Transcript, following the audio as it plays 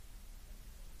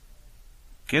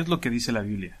¿Qué es lo que dice la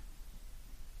Biblia?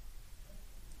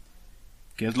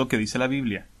 ¿Qué es lo que dice la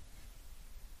Biblia?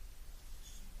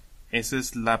 Esa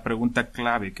es la pregunta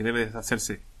clave que debe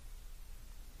hacerse.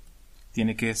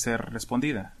 Tiene que ser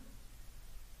respondida.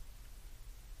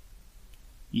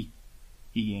 Y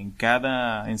en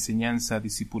cada enseñanza,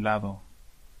 discipulado,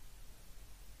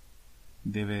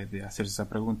 debe de hacerse esa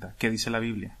pregunta. ¿Qué dice la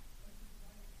Biblia?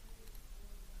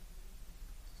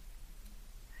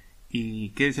 ¿Y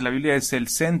qué dice la Biblia? Es el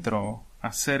centro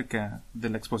acerca de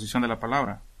la exposición de la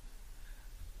palabra.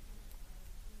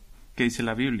 ¿Qué dice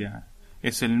la Biblia?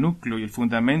 Es el núcleo y el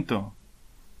fundamento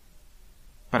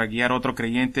para guiar a otro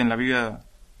creyente en la vida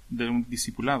de un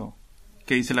discipulado.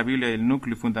 ¿Qué dice la Biblia? El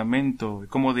núcleo y fundamento de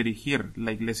cómo dirigir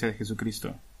la iglesia de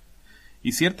Jesucristo.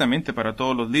 Y ciertamente para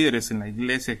todos los líderes en la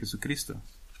iglesia de Jesucristo.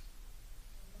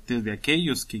 Desde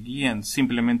aquellos que guían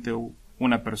simplemente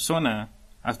una persona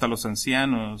hasta los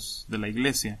ancianos de la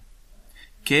iglesia.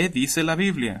 ¿Qué dice la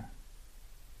Biblia?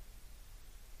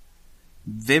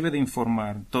 Debe de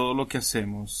informar todo lo que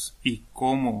hacemos y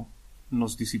cómo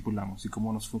nos discipulamos y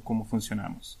cómo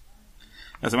funcionamos.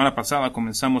 La semana pasada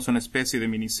comenzamos una especie de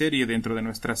miniserie dentro de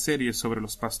nuestra serie sobre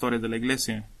los pastores de la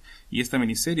iglesia, y esta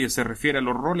miniserie se refiere a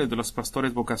los roles de los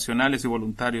pastores vocacionales y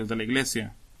voluntarios de la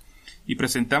iglesia, y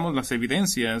presentamos las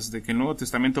evidencias de que el Nuevo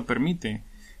Testamento permite,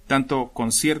 tanto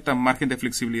con cierta margen de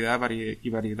flexibilidad y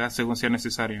variedad según sea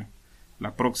necesario.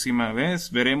 La próxima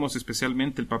vez veremos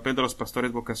especialmente el papel de los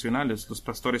pastores vocacionales, los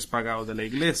pastores pagados de la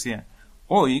iglesia.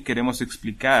 Hoy queremos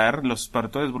explicar los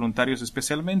pastores voluntarios,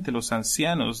 especialmente los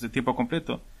ancianos de tiempo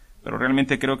completo, pero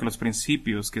realmente creo que los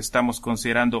principios que estamos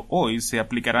considerando hoy se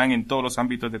aplicarán en todos los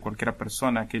ámbitos de cualquier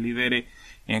persona que lidere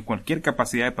en cualquier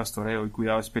capacidad de pastoreo y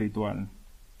cuidado espiritual.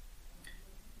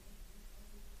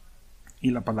 Y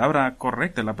la palabra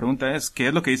correcta, la pregunta es, ¿qué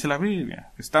es lo que dice la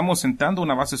Biblia? Estamos sentando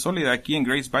una base sólida aquí en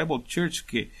Grace Bible Church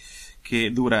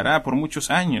que durará por muchos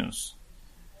años.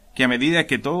 Que a medida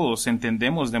que todos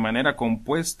entendemos de manera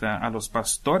compuesta a los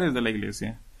pastores de la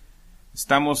iglesia,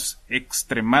 estamos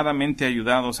extremadamente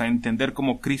ayudados a entender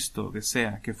cómo Cristo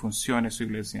desea que funcione su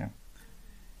iglesia.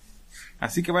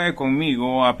 Así que vaya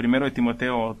conmigo a 1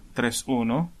 Timoteo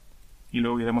 3.1 y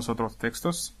luego iremos a otros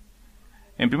textos.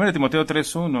 En 1 Timoteo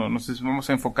 3.1 nos vamos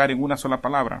a enfocar en una sola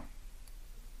palabra.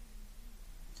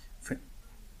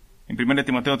 En 1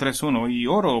 Timoteo 3.1, y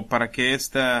oro para que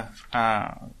esta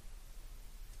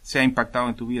sea impactado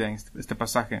en tu vida, en este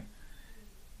pasaje.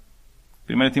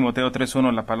 1 Timoteo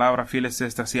 3.1, la palabra fiel es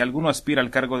esta: si alguno aspira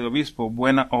al cargo de obispo,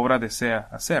 buena obra desea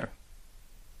hacer.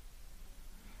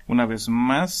 Una vez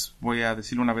más, voy a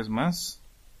decirlo una vez más.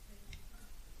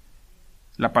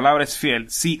 La palabra es fiel.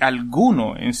 Si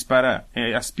alguno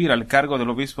aspira al cargo del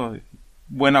obispo,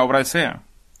 buena obra desea.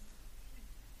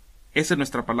 Esa es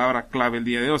nuestra palabra clave el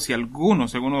día de hoy. Si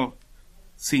alguno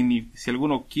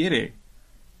quiere.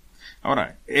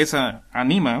 Ahora, esa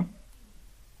anima.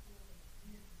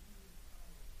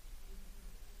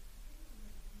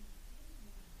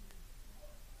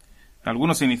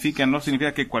 Algunos no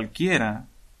significa que cualquiera,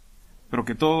 pero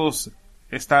que todos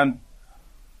están.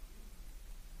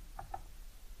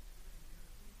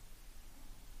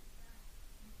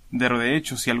 De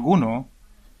hecho, si alguno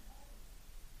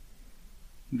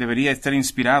debería estar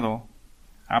inspirado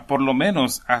a por lo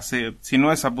menos si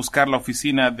no es a buscar la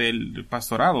oficina del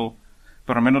pastorado,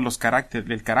 por lo menos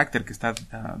el carácter que está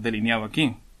delineado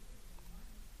aquí.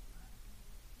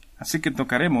 Así que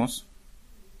tocaremos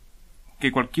que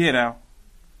cualquiera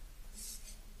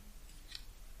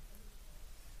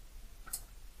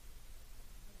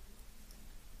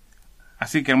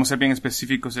así queremos ser bien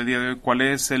específicos el día de hoy. ¿Cuál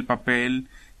es el papel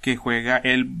que juega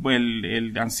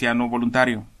el anciano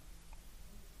voluntario?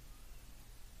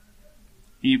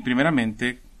 Y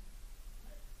primeramente,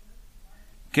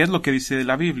 ¿qué es lo que dice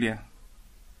la Biblia?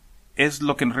 Es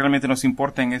lo que realmente nos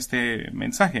importa en este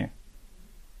mensaje.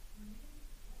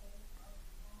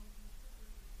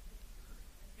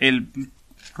 El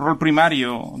rol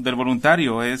primario del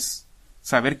voluntario es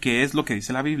saber qué es lo que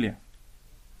dice la Biblia.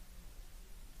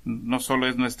 No solo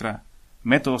es nuestro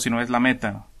método, sino es la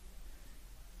meta.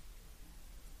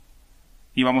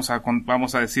 Y vamos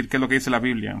a decir qué es lo que dice la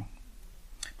Biblia.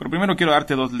 Pero primero quiero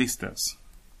darte dos listas.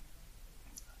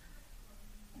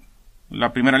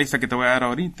 La primera lista que te voy a dar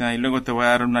ahorita y luego te voy a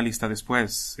dar una lista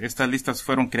después. Estas listas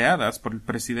fueron creadas por el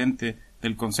presidente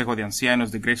del Consejo de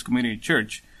Ancianos de Grace Community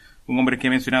Church, un hombre que he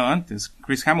mencionado antes,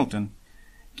 Chris Hamilton,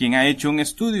 quien ha hecho un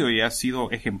estudio y ha sido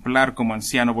ejemplar como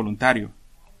anciano voluntario.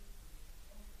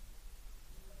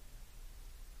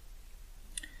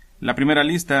 La primera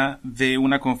lista de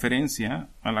una conferencia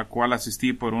a la cual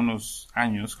asistí por unos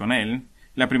años con él,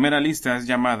 la primera lista es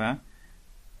llamada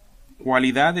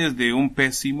Cualidades de un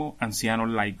pésimo anciano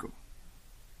laico.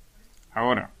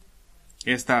 Ahora,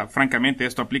 francamente,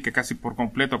 esto aplica casi por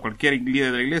completo a cualquier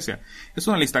líder de la iglesia. Es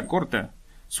una lista corta.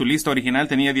 Su lista original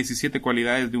tenía 17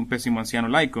 cualidades de un pésimo anciano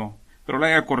laico, pero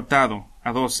la he acortado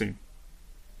a 12.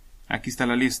 Aquí está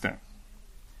la lista.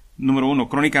 Número 1.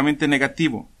 Crónicamente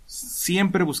negativo.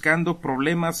 Siempre buscando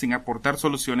problemas sin aportar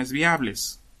soluciones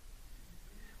viables.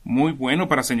 Muy bueno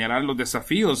para señalar los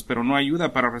desafíos, pero no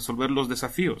ayuda para resolver los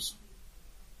desafíos.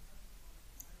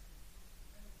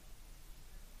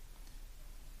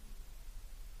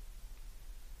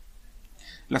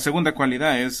 La segunda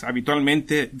cualidad es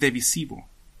habitualmente divisivo.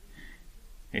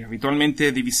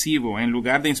 En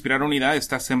lugar de inspirar unidad,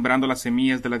 está sembrando las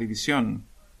semillas de la división,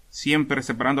 siempre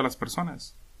separando a las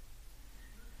personas.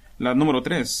 La número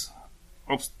 3,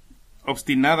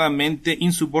 obstinadamente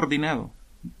insubordinado.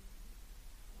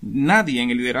 Nadie en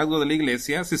el liderazgo de la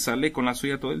iglesia se sale con la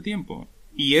suya todo el tiempo.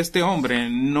 Y este hombre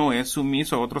no es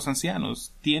sumiso a otros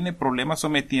ancianos. Tiene problemas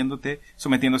sometiéndose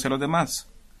a los demás.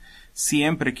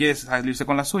 Siempre quiere salirse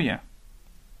con la suya.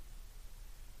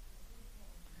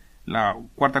 La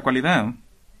cuarta cualidad,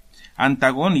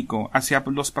 antagónico hacia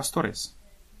los pastores.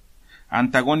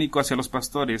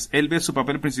 Él ve su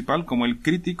papel principal como el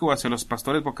crítico hacia los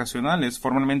pastores vocacionales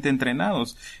formalmente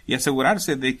entrenados y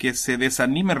asegurarse de que se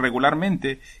desanimen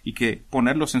regularmente y que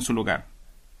ponerlos en su lugar.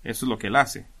 Eso es lo que él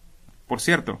hace. Por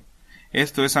cierto,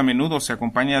 esto a menudo se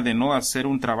acompaña de no hacer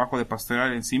un trabajo de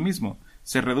pastoral en sí mismo.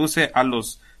 Se reduce a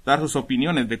dar sus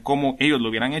opiniones de cómo ellos lo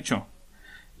hubieran hecho.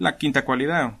 La quinta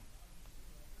cualidad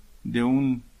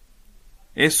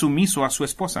es sumiso a su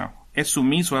esposa.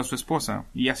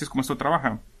 Y así es como esto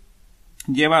trabaja.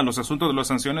 Lleva los asuntos de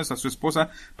los ancianos a su esposa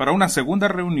para una segunda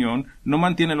reunión. No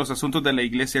mantiene los asuntos de la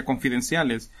iglesia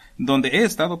confidenciales, donde he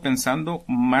estado pensando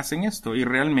más en esto, y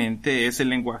realmente es el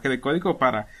lenguaje de código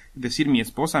para decir mi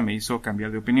esposa me hizo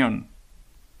cambiar de opinión.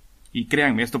 Y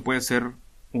créanme, esto puede ser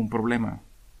un problema.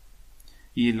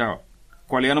 Y la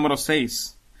cualidad número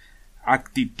 6,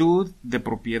 actitud de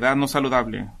propiedad no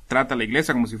saludable. Trata a la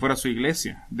iglesia como si fuera su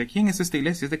iglesia. ¿De quién es esta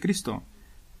iglesia? Es de Cristo.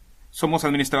 Somos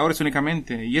administradores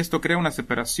únicamente, y esto crea una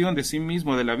separación de sí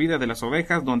mismo de la vida de las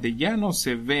ovejas, donde ya no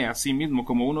se ve a sí mismo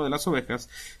como uno de las ovejas,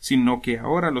 sino que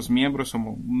ahora los miembros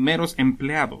somos meros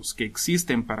empleados que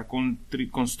existen para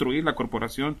construir la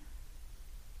corporación.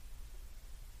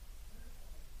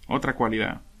 Otra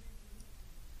cualidad,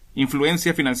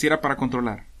 influencia financiera para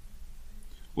controlar.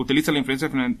 Utiliza la influencia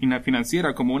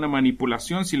financiera como una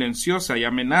manipulación silenciosa y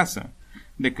amenaza.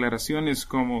 Declaraciones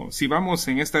como, si vamos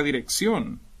en esta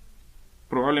dirección,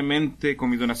 probablemente con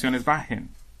mis donaciones bajen.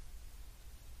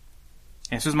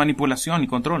 Eso es manipulación y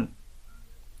control.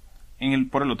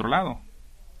 Por el otro lado,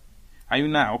 hay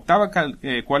una octava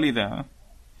cualidad,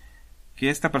 que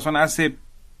esta persona hace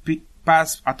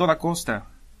paz a toda costa,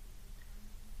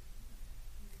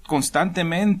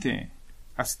 constantemente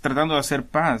tratando de hacer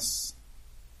paz,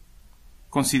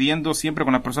 coincidiendo siempre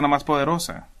con la persona más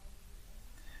poderosa.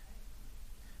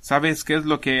 ¿Sabes qué es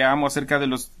lo que amo acerca de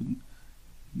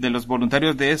los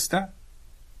voluntarios de esta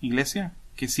iglesia?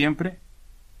 Que siempre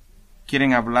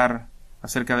quieren hablar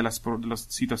acerca de las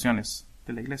situaciones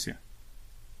de la iglesia.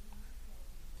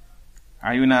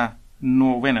 Hay una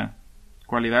novena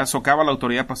cualidad, socava la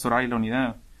autoridad pastoral y la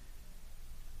unidad.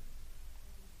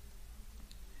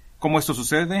 ¿Cómo esto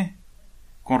sucede?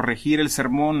 Corregir el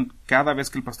sermón cada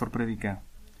vez que el pastor predica.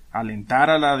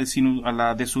 Alentar a la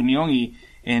desunión y,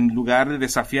 en lugar de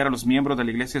desafiar a los miembros de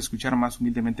la iglesia, escuchar más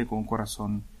humildemente con un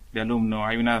corazón de alumno.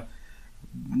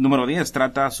 Número 10,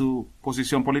 trata su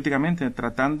posición políticamente,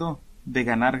 tratando de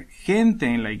ganar gente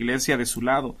en la iglesia de su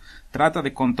lado. Trata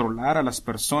de controlar a las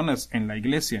personas en la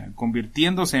iglesia,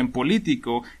 convirtiéndose en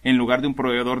político en lugar de un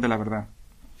proveedor de la verdad.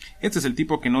 Este es el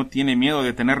tipo que no tiene miedo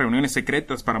de tener reuniones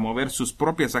secretas para mover sus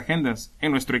propias agendas.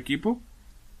 En nuestro equipo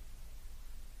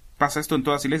pasa esto en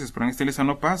todas las iglesias, pero en esta iglesia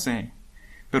no pase.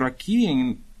 Pero aquí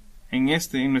en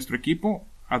nuestro equipo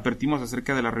advertimos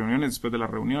acerca de las reuniones después de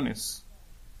las reuniones.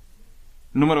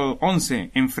 Número 11.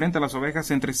 Enfrenta a las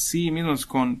ovejas entre sí mismos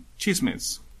con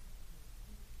chismes.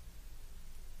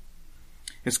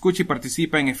 Escucha y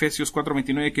participa en Efesios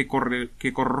 4:29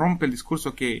 que corrompe el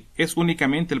discurso, que es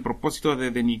únicamente el propósito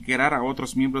de denigrar a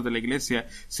otros miembros de la iglesia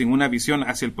sin una visión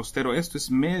hacia el postero. Esto es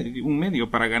un medio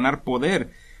para ganar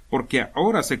poder, porque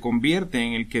ahora se convierte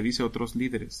en el que dice otros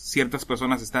líderes. Ciertas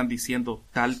personas están diciendo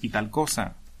tal y tal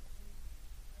cosa.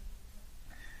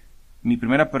 Mi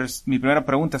primera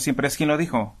pregunta siempre es: ¿quién lo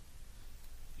dijo?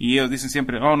 Y ellos dicen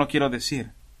siempre: oh, no quiero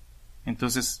decir.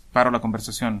 Entonces paro la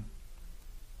conversación.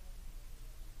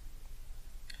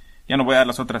 Ya no voy a dar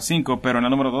las otras 5, pero en la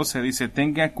número 12 dice,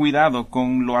 tengan cuidado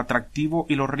con lo atractivo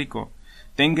y lo rico.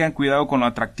 Tengan cuidado con lo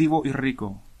atractivo y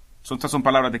rico. Estas son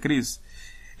palabras de Chris.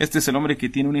 Este es el hombre que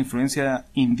tiene una influencia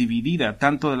individida,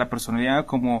 tanto de la personalidad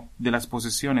como de las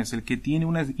posesiones. El que tiene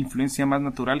una influencia más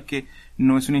natural que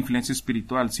no es una influencia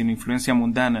espiritual, sino influencia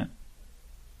mundana.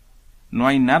 No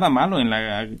hay nada malo en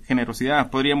la generosidad.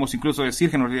 Podríamos incluso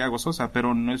decir generosidad gozosa,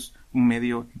 pero no es un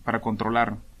medio para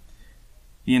controlar.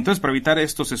 Y entonces, para evitar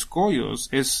estos escollos,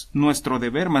 es nuestro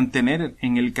deber mantener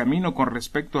en el camino con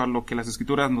respecto a lo que las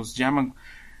Escrituras nos llaman,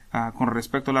 con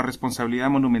respecto a la responsabilidad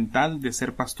monumental de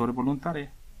ser pastor voluntario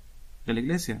de la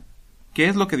iglesia. ¿Qué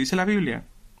es lo que dice la Biblia?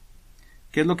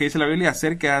 ¿Qué es lo que dice la Biblia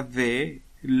acerca de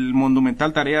la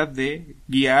monumental tarea de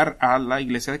guiar a la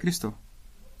iglesia de Cristo?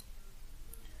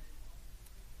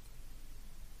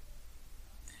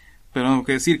 Pero tengo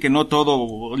que decir que no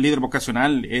todo líder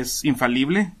vocacional es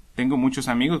infalible. Tengo muchos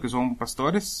amigos que son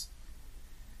pastores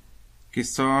que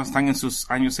están en sus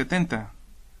años 70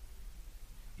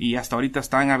 y hasta ahorita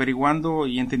están averiguando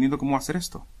y entendiendo cómo hacer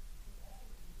esto.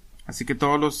 Así que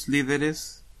todos los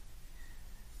líderes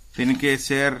tienen que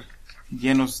ser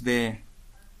llenos de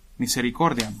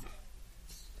misericordia.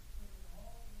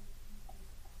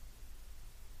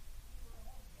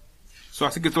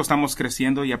 Así que todos estamos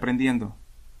creciendo y aprendiendo.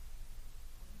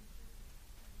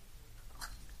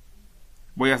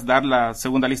 Voy a dar la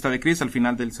segunda lista de Chris al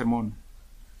final del sermón.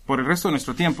 Por el resto de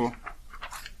nuestro tiempo,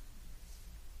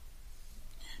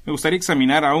 me gustaría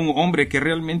examinar a un hombre que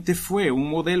realmente fue un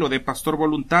modelo de pastor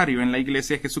voluntario en la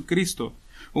iglesia de Jesucristo,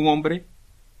 un hombre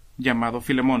llamado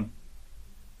Filemón.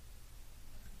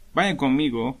 Vayan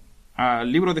conmigo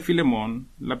al libro de Filemón,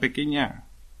 la pequeña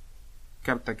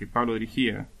carta que Pablo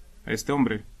dirigía a este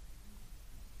hombre.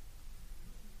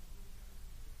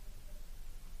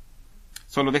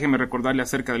 Solo déjeme recordarle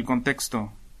acerca del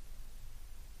contexto.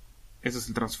 Ese es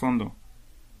el trasfondo.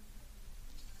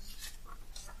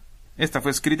 Esta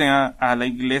fue escrita a la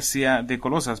iglesia de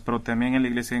Colosas, pero también a la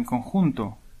iglesia en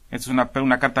conjunto. Esta es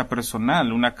una carta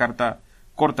personal, una carta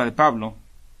corta de Pablo.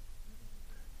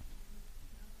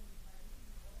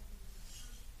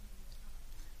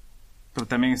 Pero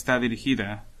también está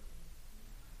dirigida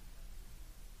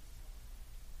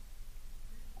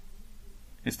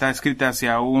está escrita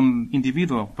hacia un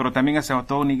individuo, pero también hacia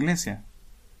toda una iglesia.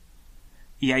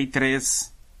 Y hay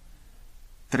tres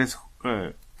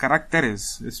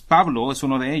caracteres. Pablo es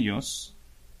uno de ellos.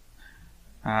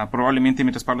 Probablemente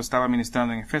mientras Pablo estaba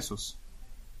ministrando en Efesos.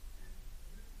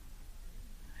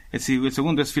 El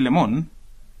segundo es Filemón,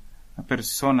 una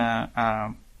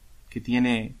persona que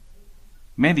tiene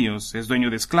medios, es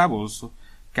dueño de esclavos,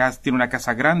 tiene una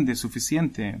casa grande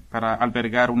suficiente para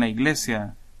albergar una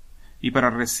iglesia y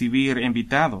para recibir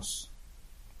invitados.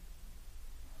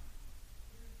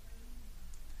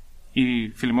 Y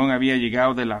Filemón había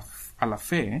llegado a la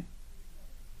fe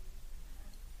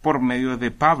por medio de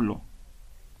Pablo.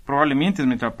 Probablemente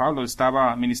mientras Pablo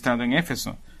estaba ministrando en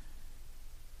Éfeso.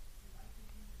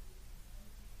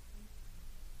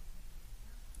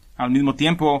 Al mismo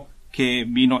tiempo que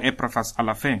vino Epafras a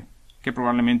la fe, que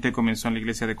probablemente comenzó en la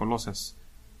iglesia de Colosas.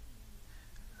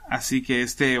 Así que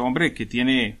este hombre que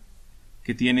tiene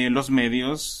los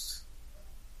medios,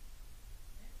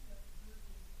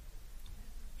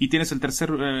 y tienes el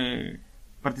tercer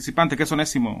participante, que es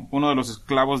Onésimo, uno de los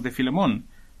esclavos de Filemón,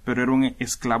 pero era un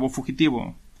esclavo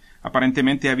fugitivo.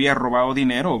 Aparentemente había robado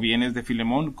dinero o bienes de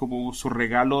Filemón como su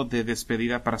regalo de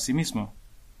despedida para sí mismo.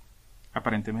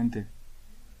 Aparentemente.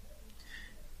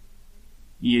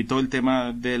 Y todo el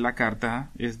tema de la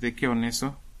carta es de que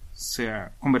Onésimo se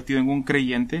ha convertido en un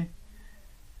creyente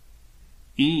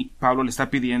y Pablo le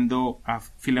está pidiendo a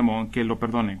Filemón que lo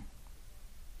perdone.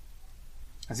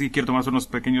 Así que quiero tomar unos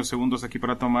pequeños segundos aquí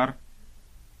para tomar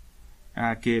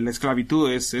que la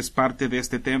esclavitud es parte de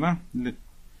este tema.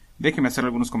 Déjeme hacer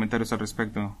algunos comentarios al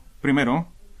respecto. Primero,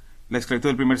 la esclavitud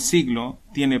del primer siglo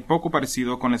tiene poco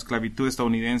parecido con la esclavitud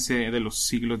estadounidense de los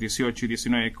siglos XVIII y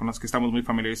XIX, con las que estamos muy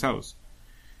familiarizados.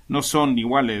 No son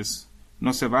iguales,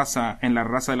 no se basa en la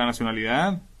raza de la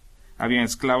nacionalidad. Había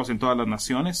esclavos en todas las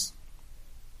naciones.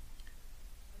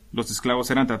 Los esclavos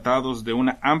eran tratados de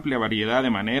una amplia variedad de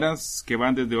maneras que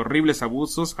van desde horribles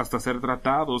abusos hasta ser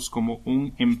tratados como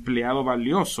un empleado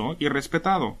valioso y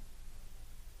respetado.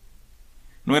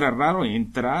 No era raro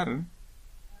entrar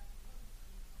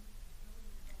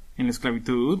en la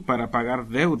esclavitud para pagar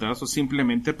deudas o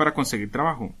simplemente para conseguir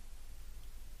trabajo.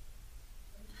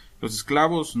 Los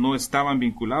esclavos no estaban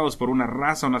vinculados por una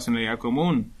raza o nacionalidad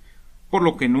común. por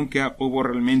lo que nunca hubo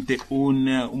realmente un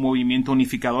movimiento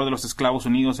unificador de los esclavos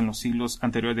unidos en los siglos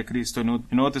anteriores de Cristo. El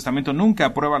Nuevo Testamento nunca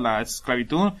aprueba la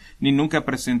esclavitud, ni nunca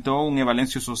presentó un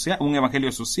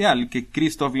evangelio social que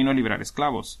Cristo vino a liberar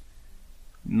esclavos.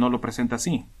 No lo presenta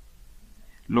así.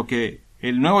 Lo que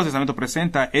el Nuevo Testamento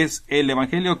presenta es el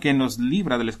evangelio que nos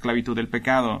libra de la esclavitud del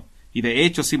pecado. Y de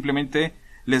hecho simplemente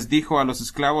les dijo a los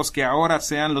esclavos que ahora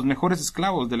sean los mejores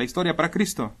esclavos de la historia para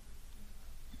Cristo.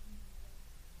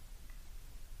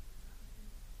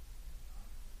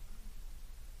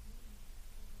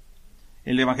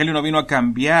 El evangelio no vino a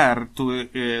cambiar tu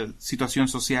situación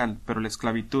social, pero la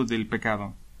esclavitud del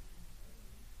pecado.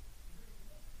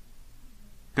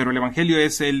 Pero el evangelio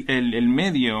es el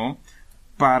medio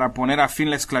para poner a fin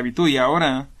la esclavitud, y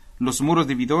ahora los muros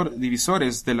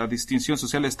divisores de la distinción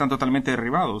social están totalmente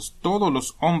derribados. Todos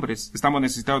los hombres estamos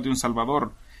necesitados de un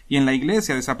Salvador, y en la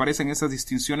iglesia desaparecen esas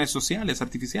distinciones sociales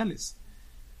artificiales.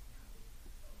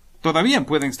 Todavía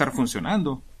pueden estar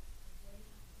funcionando.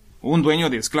 Un dueño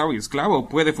de esclavo y esclavo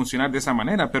puede funcionar de esa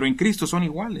manera, pero en Cristo son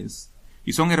iguales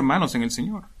y son hermanos en el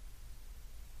Señor.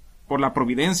 Por la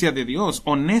providencia de Dios,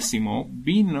 Onésimo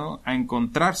vino a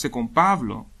encontrarse con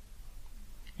Pablo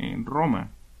en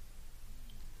Roma.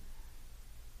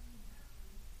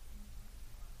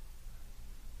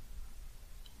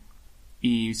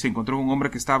 Y se encontró un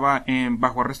hombre que estaba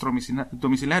bajo arresto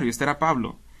domiciliario. Este era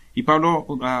Pablo. Y Pablo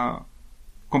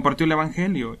compartió el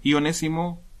evangelio, y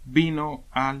Onésimo vino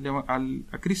a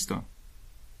Cristo.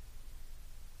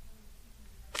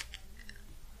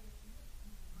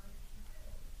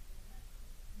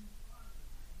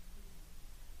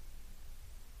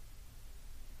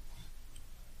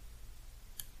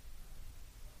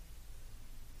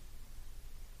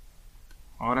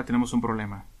 Ahora tenemos un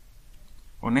problema.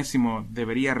 Onésimo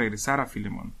debería regresar a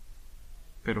Filemón,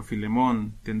 pero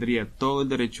Filemón tendría todo el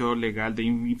derecho legal de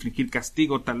infligir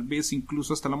castigo, tal vez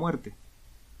incluso hasta la muerte,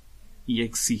 y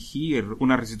exigir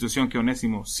una restitución que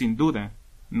Onésimo, sin duda,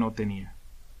 no tenía.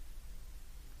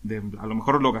 A lo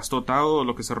mejor lo gastó todo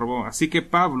lo que se robó. Así que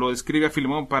Pablo escribe a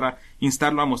Filemón para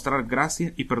instarlo a mostrar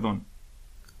gracia y perdón.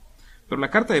 Pero la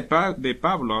carta de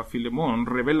Pablo a Filemón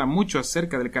revela mucho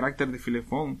acerca del carácter de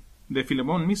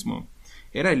Filemón mismo.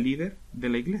 Era el líder de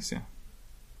la iglesia.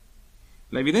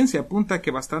 La evidencia apunta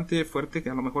que bastante fuerte, que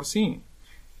a lo mejor sí.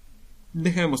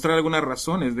 Déjeme mostrar algunas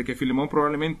razones de que Filemón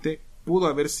probablemente pudo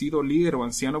haber sido líder o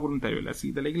anciano voluntario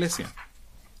de la iglesia.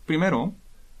 Primero,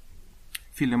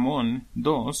 Filemón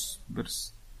 2,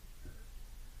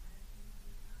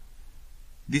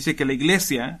 dice que la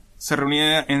iglesia se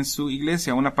reunía en su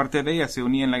iglesia, una parte de ella se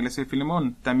unía en la iglesia de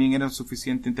Filemón. También era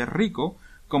suficientemente rico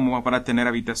como para tener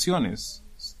habitaciones.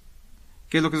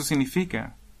 ¿Qué es lo que eso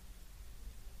significa?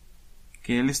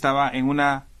 Que él estaba en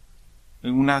una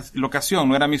locación,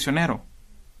 no era misionero.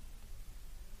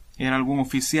 Era algún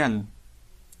oficial.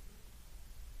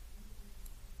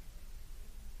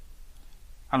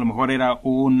 A lo mejor era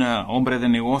un hombre de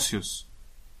negocios.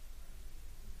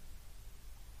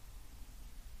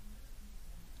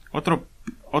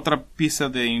 Otra pieza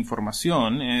de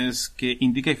información es que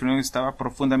indica que Filemón estaba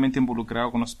profundamente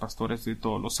involucrado con los pastores de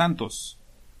todos los santos,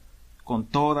 con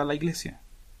toda la iglesia.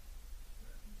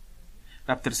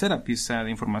 La tercera pieza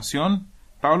de información,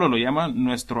 Pablo lo llama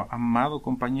nuestro amado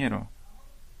compañero.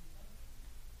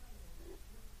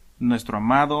 Nuestro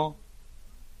amado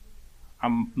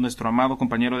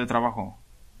compañero de trabajo.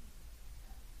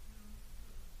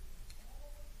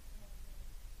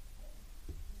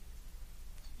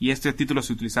 Y este título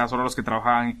se utilizaba solo a los que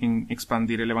trabajaban en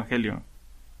expandir el evangelio.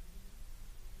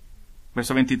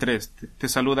 Verso 23. Te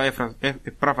saluda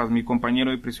Epafras, mi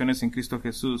compañero de prisiones en Cristo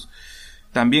Jesús.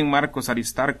 También Marcos,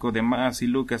 Aristarco, Demas y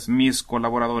Lucas, mis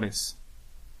colaboradores.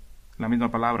 La misma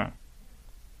palabra.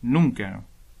 Nunca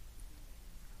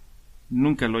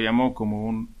lo llamó como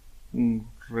un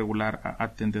regular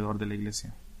atendedor de la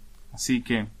iglesia. Así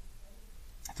que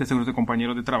este es nuestro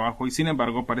compañero de trabajo, y sin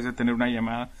embargo parece tener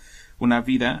una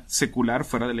vida secular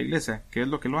fuera de la iglesia. ¿Qué es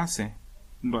lo que lo hace?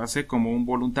 Lo hace como un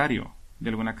voluntario de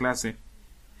alguna clase.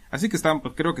 Así que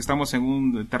creo que estamos en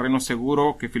un terreno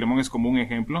seguro, que Filemón es como un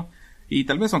ejemplo, y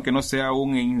tal vez aunque no sea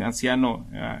un anciano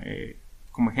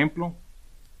como ejemplo,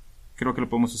 creo que lo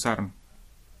podemos usar.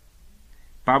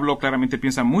 Pablo claramente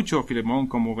piensa mucho Filemón,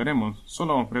 como veremos.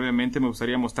 Solo brevemente me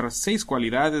gustaría mostrar 6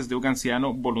 cualidades de un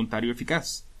anciano voluntario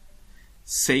eficaz.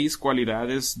 6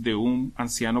 cualidades de un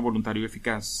anciano voluntario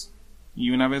eficaz.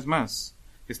 Y una vez más,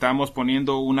 estamos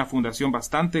poniendo una fundación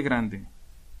bastante grande.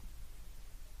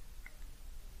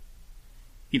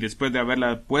 Y después de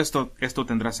haberla puesto, esto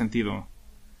tendrá sentido.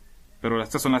 Pero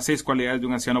estas son las 6 cualidades de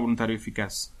un anciano voluntario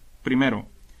eficaz. Primero,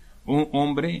 un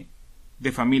hombre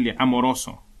de familia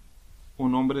amoroso.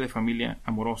 Un hombre de familia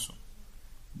amoroso.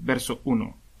 Verso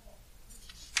 1.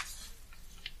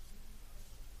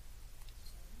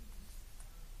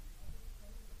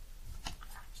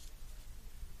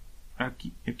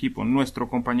 Equipo, nuestro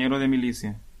compañero de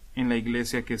milicia en la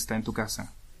iglesia que está en tu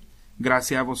casa.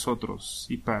 Gracia a vosotros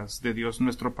y paz de Dios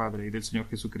nuestro Padre y del Señor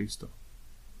Jesucristo.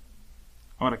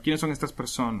 Ahora, ¿quiénes son estas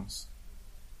personas?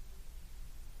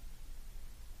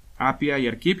 Apia y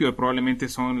Arquipio probablemente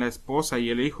son la esposa y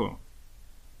el hijo.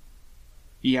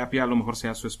 Y Apia a lo mejor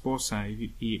sea su esposa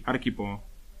y Arquipo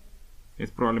es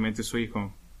probablemente su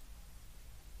hijo.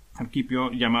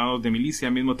 Arquipio, llamado de milicia,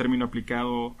 mismo término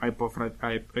aplicado a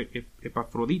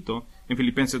Epafrodito en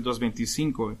Filipenses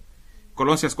 2:25,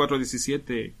 Colosenses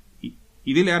 4:17,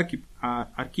 y dile a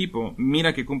Arquipo,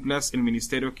 mira que cumplas el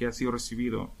ministerio que ha sido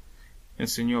recibido. El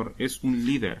Señor es un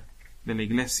líder de la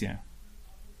iglesia.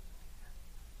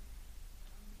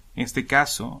 En este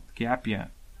caso,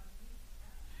 en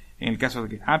el caso de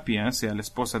que Apia sea la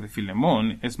esposa de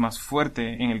Filemón, es más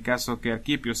fuerte en el caso que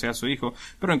Arquipio sea su hijo,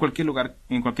 pero en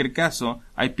cualquier caso,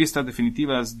 hay pistas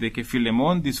definitivas de que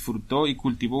Filemón disfrutó y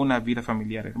cultivó una vida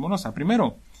familiar hermosa.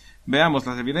 Primero, veamos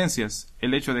las evidencias.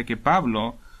 El hecho de que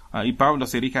Pablo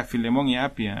se dirija a Filemón y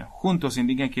Apia juntos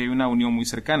indica que hay una unión muy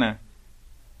cercana.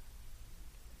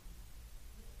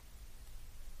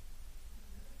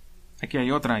 Aquí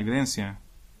hay otra evidencia.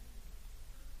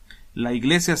 La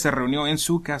iglesia se reunió en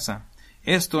su casa.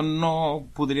 Esto no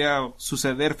podría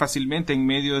suceder fácilmente en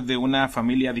medio de una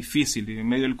familia difícil, en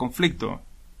medio del conflicto.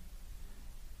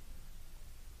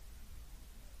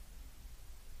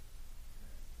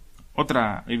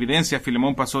 Otra evidencia,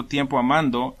 Filemón pasó tiempo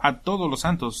amando a todos los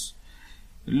santos,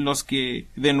 los que,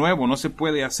 de nuevo, no se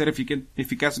puede hacer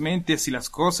eficazmente si las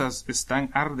cosas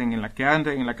arden en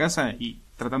la casa y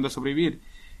tratando de sobrevivir.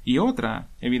 Y otra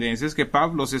evidencia es que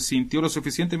Pablo se sintió lo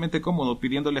suficientemente cómodo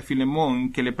pidiéndole a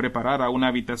Filemón que le preparara una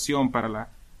habitación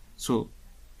para su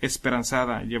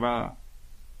esperanzada llevada.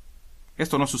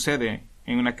 Esto no sucede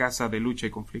en una casa de lucha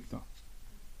y conflicto.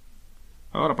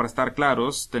 Ahora, para estar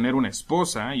claros, tener una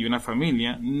esposa y una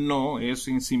familia no es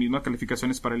en sí misma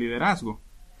calificaciones para el liderazgo.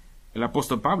 El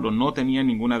apóstol Pablo no tenía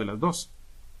ninguna de las dos.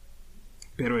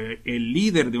 Pero el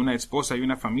líder de una esposa y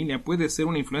una familia puede ser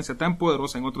una influencia tan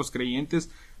poderosa en otros creyentes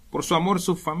por su amor a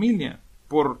su familia,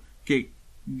 porque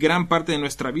gran parte de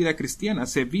nuestra vida cristiana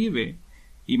se vive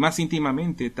y más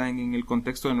íntimamente está en el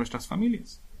contexto de nuestras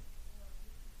familias.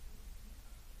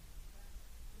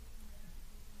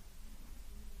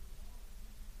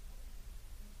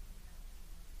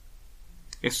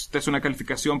 Esta es una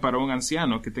calificación para un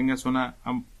anciano, que tengas una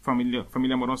familia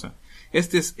amorosa.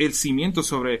 Este es el cimiento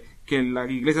sobre que la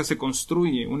iglesia se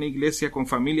construye. Una iglesia con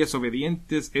familias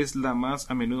obedientes es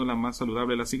a menudo la más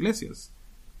saludable de las iglesias.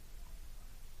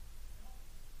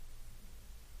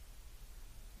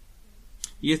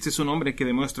 Y este es un hombre que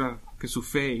demuestra que su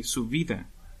fe y su vida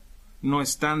no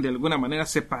están de alguna manera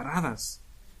separadas,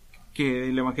 que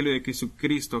el Evangelio de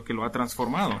Jesucristo, que lo ha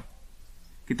transformado,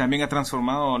 que también ha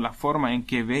transformado la forma en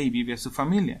que ve y vive a su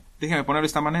familia. Déjame ponerlo de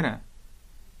esta manera.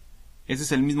 Ese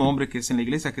es el mismo hombre que es en la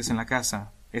iglesia, que es en la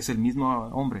casa. Es el mismo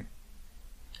hombre.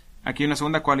 Aquí hay una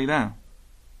segunda cualidad.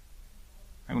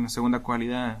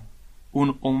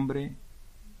 Un hombre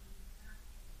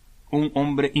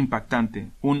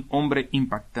impactante. Un hombre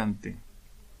impactante.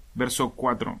 Verso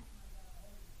 4.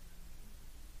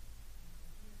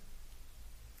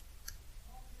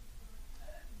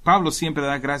 Pablo siempre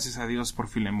da gracias a Dios por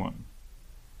Filemón.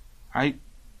 Hay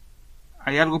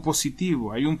algo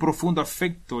positivo, hay un profundo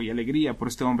afecto y alegría por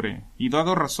este hombre, y da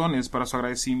dos razones para su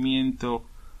agradecimiento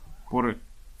por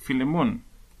Filemón.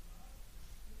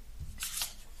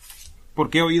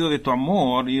 Porque he oído de tu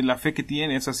amor y de la fe que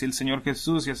tienes hacia el Señor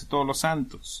Jesús y hacia todos los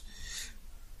santos.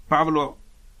 Pablo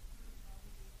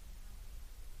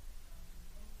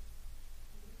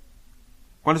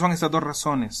 ¿cuáles son estas dos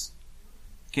razones?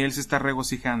 Que él se está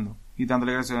regocijando y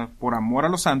dándole gracias por amor a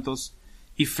los santos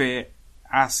y fe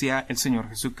hacia el Señor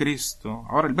Jesucristo.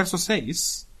 Ahora, el verso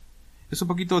 6 es un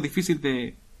poquito difícil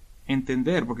de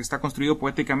entender porque está construido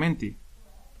poéticamente.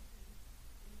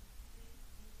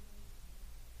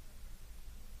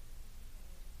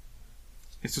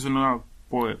 Este es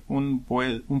un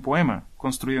poema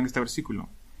construido en este versículo.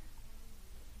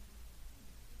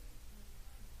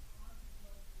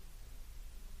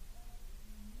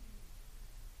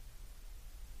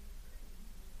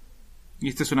 Y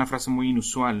esta es una frase muy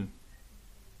inusual.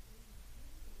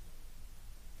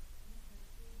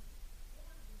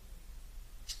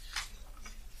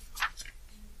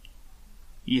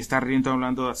 Y está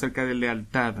hablando acerca de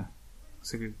lealtad.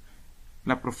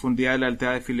 la profundidad y la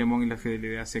lealtad de Filemón y la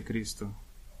fidelidad hacia Cristo.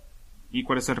 ¿Y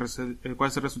cuál es el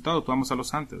resultado? Tú amas a los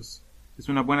santos. Es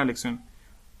una buena lección.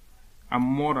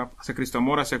 Amor hacia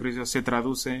Cristo se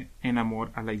traduce en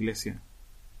amor a la iglesia.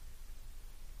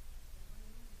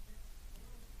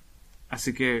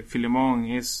 Así que Filemón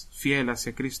es fiel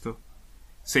hacia Cristo.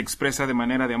 Se expresa de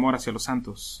manera de amor hacia los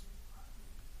santos.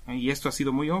 Y esto ha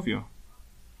sido muy obvio.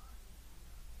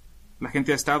 La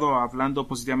gente ha estado hablando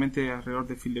positivamente alrededor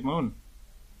de Filemón.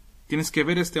 Tienes que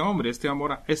ver este hombre. Este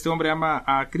hombre ama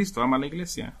a Cristo, ama a la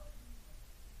iglesia.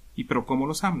 Pero ¿cómo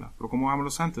los ama? ¿Pero cómo ama a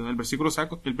los santos? El versículo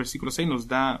 6 nos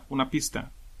da una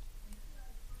pista.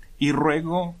 Y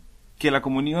ruego que la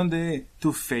comunión de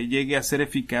tu fe llegue a ser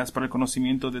eficaz para el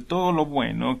conocimiento de todo lo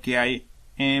bueno que hay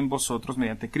en vosotros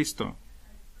mediante Cristo.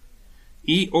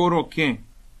 Y oro que...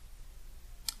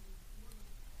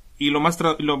 Y lo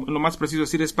más preciso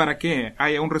decir es para que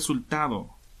haya un resultado.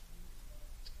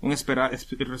 El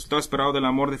resultado esperado del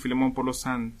amor de Filemón por los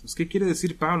santos. ¿Qué quiere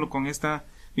decir Pablo con esta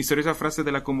misteriosa frase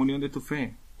de la comunión de tu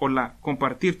fe? O la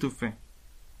compartir tu fe.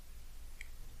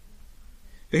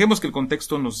 Dejemos que el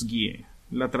contexto nos guíe.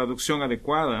 La traducción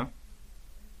adecuada,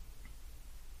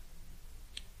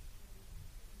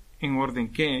 en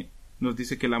orden que, nos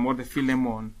dice que el amor de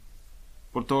Filemón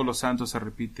por todos los santos se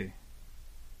repite.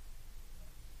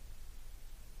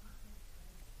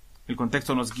 El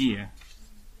contexto nos guía.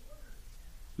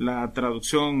 La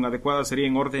traducción adecuada sería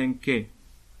en orden que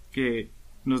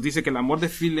nos dice que el amor de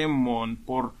Filemón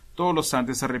por todos los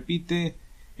santos se repite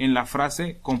en la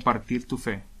frase compartir tu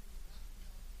fe.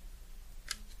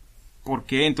 ¿Por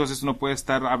qué entonces uno puede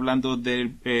estar hablando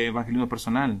del evangelismo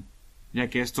personal? Ya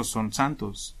que estos son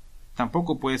santos.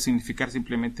 Tampoco puede significar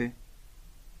simplemente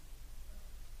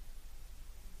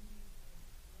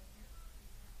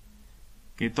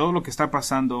que todo lo que está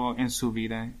pasando en su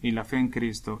vida y la fe en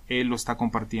Cristo, Él lo está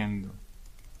compartiendo.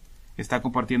 Está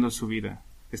compartiendo su vida.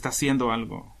 Está haciendo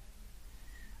algo.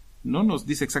 No nos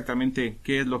dice exactamente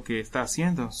qué es lo que está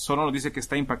haciendo. Solo nos dice que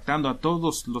está impactando a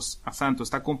todos los santos.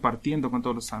 Está compartiendo con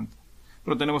todos los santos.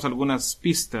 Pero tenemos algunas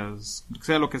pistas.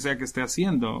 Sea lo que sea que esté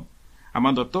haciendo.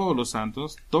 Amando a todos los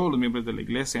santos. Todos los miembros de la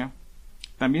iglesia.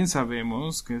 También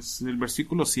sabemos que el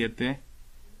versículo 7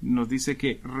 nos dice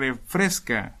que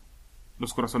refresca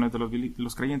los corazones de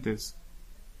los creyentes.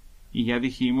 Y ya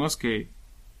dijimos que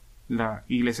la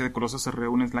iglesia de Colosas se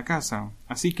reúne en la casa.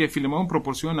 Así que Filemón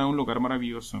proporciona un lugar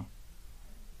maravilloso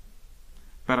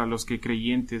para los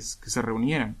creyentes que se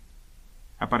reunieran.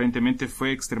 Aparentemente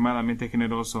fue extremadamente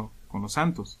generoso con los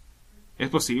santos. Es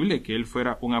posible que él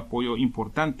fuera un apoyo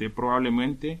importante,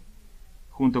 probablemente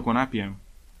junto con Apia,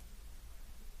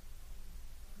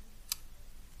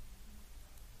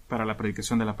 para la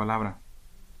predicación de la palabra.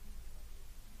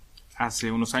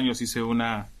 Hace unos años hice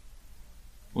una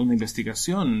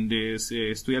investigación de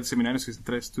estudiantes seminarios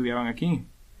que estudiaban aquí.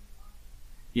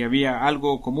 Y había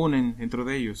algo común dentro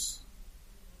de ellos.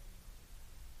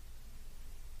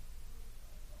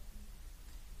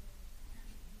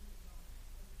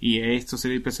 Y a estos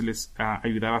se les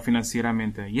ayudaba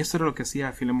financieramente. Y esto era lo que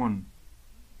hacía Filemón.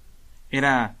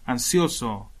 Era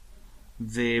ansioso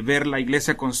de ver la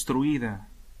iglesia construida.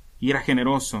 Y era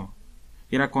generoso.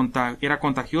 Era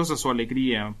contagiosa su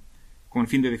alegría con el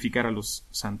fin de edificar a los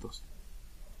santos.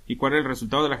 ¿Y cuál era el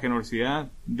resultado de la generosidad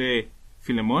de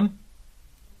Filemón?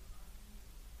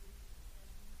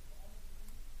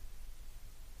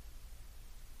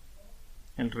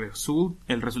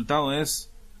 El resultado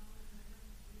es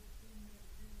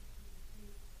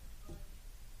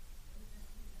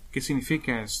 ¿qué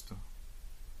significa esto?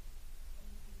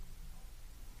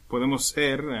 Podemos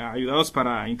ser ayudados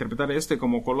para interpretar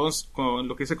como con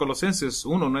lo que dice Colosenses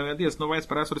 1, 9 al 10. No vayas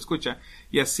para eso, escucha.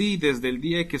 Y así, desde el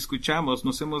día que escuchamos,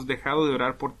 nos hemos dejado de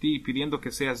orar por ti, pidiendo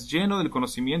que seas lleno del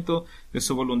conocimiento de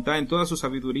su voluntad en toda su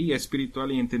sabiduría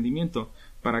espiritual y entendimiento,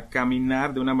 para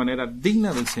caminar de una manera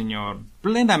digna del Señor,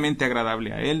 plenamente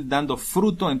agradable a Él, dando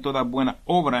fruto en toda buena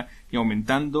obra y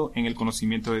aumentando en el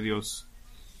conocimiento de Dios.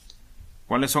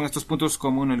 ¿Cuáles son estos puntos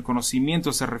comunes? El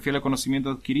conocimiento se refiere al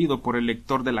conocimiento adquirido por el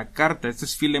lector de la carta. Este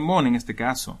es Filemón en este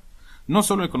caso. No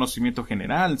solo el conocimiento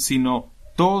general, sino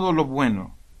todo lo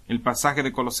bueno. El pasaje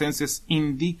de Colosenses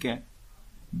indica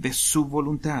de su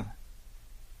voluntad.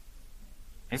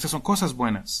 Estas son cosas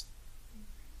buenas.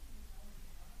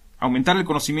 Aumentar el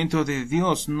conocimiento de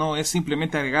Dios no es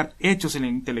simplemente agregar hechos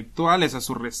intelectuales a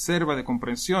su reserva de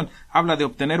comprensión. Habla de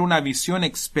obtener una visión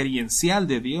experiencial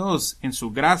de Dios en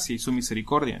su gracia y su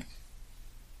misericordia.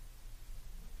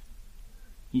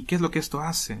 ¿Y qué es lo que esto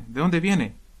hace? ¿De dónde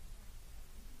viene?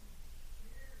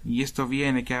 Y esto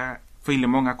viene que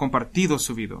Filemón ha compartido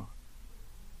su vida.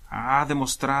 Ha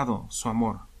demostrado su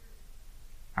amor.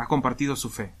 Ha compartido su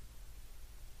fe.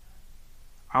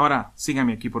 Ahora,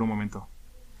 sígame aquí por un momento.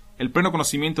 El pleno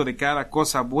conocimiento de cada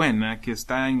cosa buena que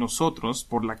está en nosotros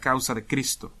por la causa de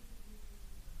Cristo.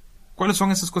 ¿Cuáles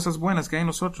son esas cosas buenas que hay en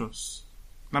nosotros?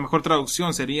 La mejor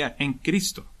traducción sería en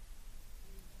Cristo.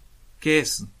 ¿Qué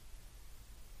es?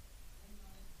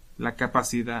 La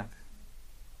capacidad.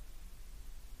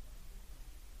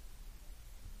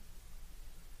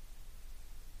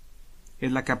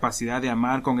 Es la capacidad de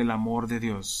amar con el amor de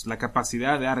Dios, la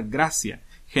capacidad de dar gracia,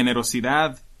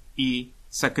 generosidad y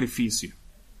sacrificio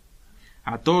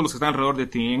a todos los que están alrededor de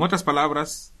ti. En otras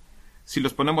palabras, si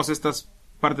los ponemos estas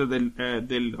partes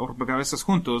del rompecabezas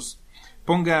juntos,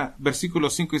 ponga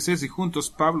versículos 5 y 6 y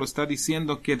juntos Pablo está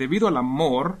diciendo que debido al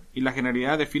amor y la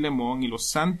generalidad de Filemón y los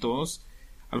santos,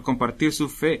 al compartir su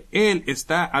fe, él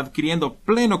está adquiriendo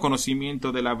pleno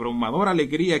conocimiento de la abrumadora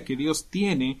alegría que Dios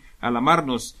tiene al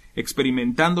amarnos,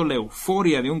 experimentando la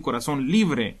euforia de un corazón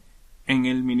libre en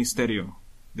el ministerio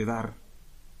de dar.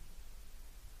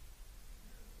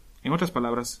 En otras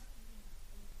palabras,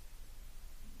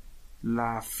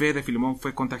 la fe de Filemón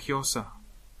fue contagiosa.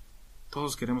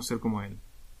 Todos queremos ser como él.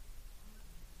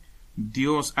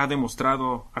 Dios ha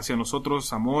demostrado hacia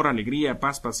nosotros amor, alegría,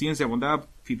 paz, paciencia, bondad,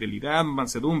 fidelidad,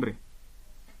 mansedumbre.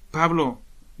 Pablo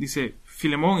dice,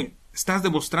 Filemón, estás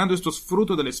demostrando estos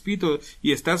frutos del Espíritu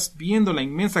y estás viendo la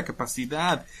inmensa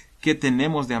capacidad que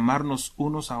tenemos de amarnos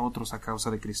unos a otros a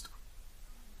causa de Cristo.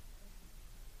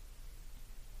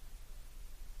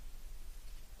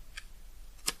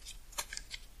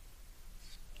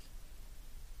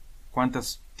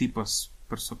 ¿Cuántos tipos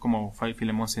como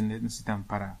Filemón se necesitan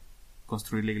para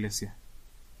construir la iglesia?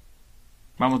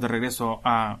 Vamos de regreso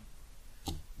a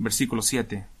versículo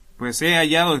 7. Pues he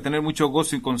hallado de tener mucho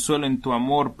gozo y consuelo en tu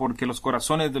amor, porque los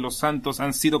corazones de los santos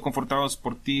han sido confortados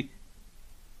por ti.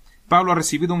 Pablo ha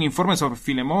recibido un informe sobre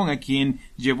Filemón, a quien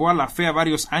llevó a la fe a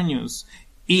varios años,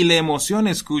 y le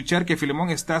emociona escuchar que Filemón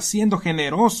está siendo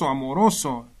generoso,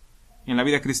 amoroso en la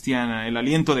vida cristiana. El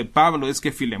aliento de Pablo es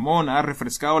que Filemón ha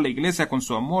refrescado a la iglesia con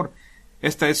su amor.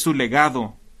 Este es su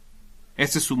legado.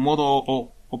 Este es su modo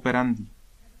operandi.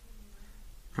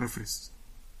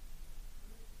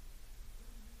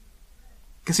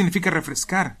 ¿Qué significa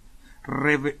refrescar?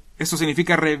 Esto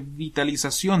significa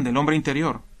revitalización del hombre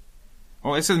interior.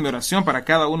 Esa es mi oración para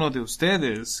cada uno de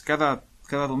ustedes, cada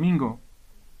domingo.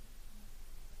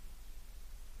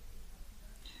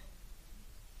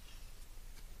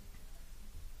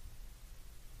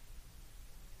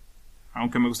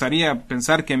 Aunque me gustaría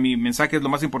pensar que mi mensaje es lo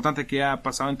más importante que ha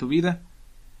pasado en tu vida,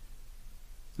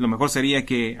 lo mejor sería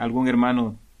que algún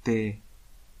hermano te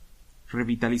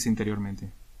revitalice interiormente.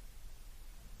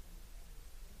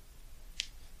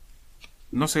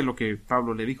 No sé lo que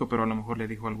Pablo le dijo, pero a lo mejor le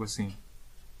dijo algo así.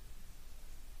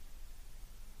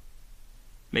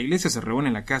 La iglesia se reúne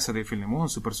en la casa de Filemón,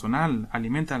 su personal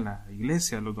alimenta la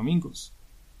iglesia los domingos.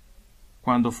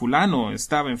 Cuando fulano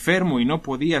estaba enfermo y no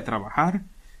podía trabajar,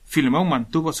 Filemón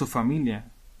mantuvo a su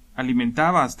familia,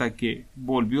 alimentaba hasta que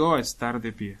volvió a estar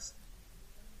de pies.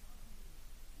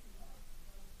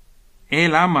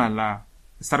 Él ama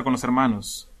estar con los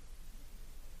hermanos.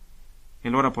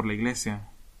 Él ora por la iglesia.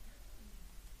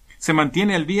 Se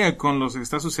mantiene al día con lo que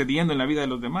está sucediendo en la vida de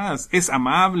los demás. Es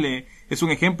amable, es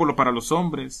un ejemplo para los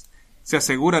hombres. Se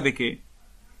asegura de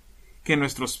que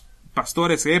nuestros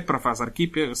pastores, épafras,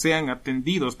 arquíperos sean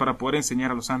atendidos para poder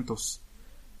enseñar a los santos.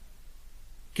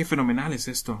 ¡Qué fenomenal es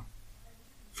esto!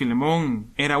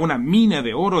 Filemón era una mina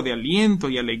de oro, de aliento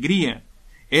y alegría.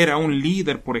 Era un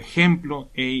líder, por ejemplo,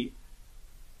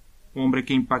 un hombre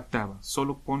que impactaba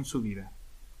solo con su vida.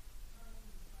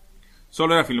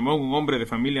 Solo era Filemón un hombre de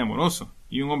familia amoroso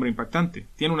y un hombre impactante.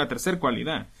 Tiene una tercera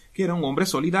cualidad, que era un hombre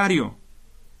solidario.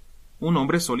 Un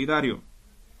hombre solidario.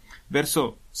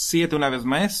 Verso 7 una vez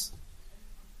más.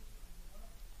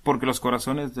 Porque los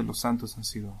corazones de los santos han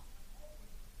sido.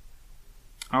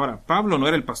 Ahora, Pablo no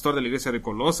era el pastor de la iglesia de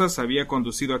Colosas, había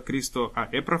conducido a Cristo a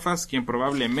Epafras, quien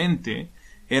probablemente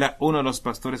era uno de los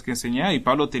pastores que enseñaba, y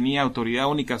Pablo tenía autoridad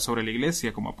única sobre la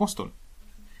iglesia como apóstol.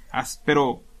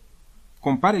 Pero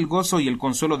compare el gozo y el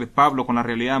consuelo de Pablo con la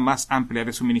realidad más amplia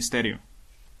de su ministerio.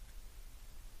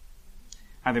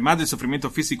 Además del sufrimiento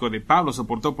físico de Pablo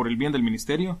soportó por el bien del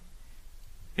ministerio,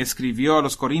 escribió a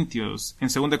los Corintios en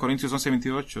 2 Corintios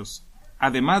 11:28,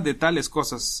 además de tales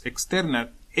cosas externas,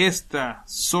 esta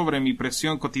sobre mi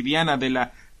presión cotidiana de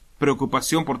la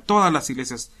preocupación por todas las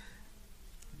iglesias,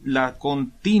 la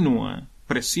continua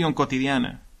presión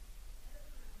cotidiana.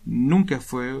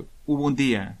 Hubo un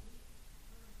día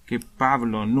que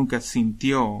Pablo nunca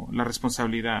sintió la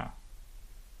responsabilidad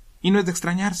Y no es de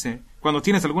extrañarse. Cuando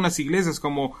tienes algunas iglesias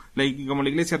como la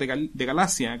iglesia de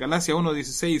Galacia, Galacia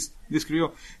 1:16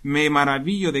 describió: me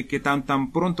maravillo de que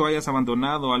tan pronto hayas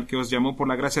abandonado al que os llamó por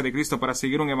la gracia de Cristo para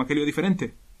seguir un evangelio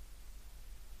diferente.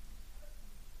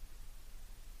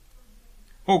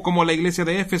 O como la iglesia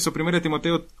de Éfeso, 1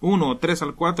 Timoteo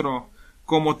 1:3-4,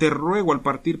 como te ruego al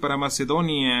partir para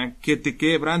Macedonia que te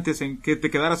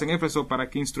quedaras en Éfeso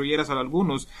para que instruyeras a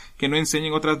algunos que no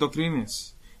enseñen otras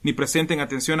doctrinas, ni presenten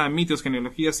atención a mitos,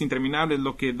 genealogías interminables,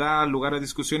 lo que da lugar a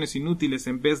discusiones inútiles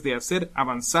en vez de hacer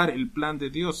avanzar el plan de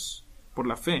Dios por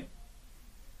la fe.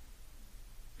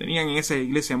 Tenían en esa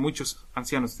iglesia muchos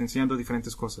ancianos enseñando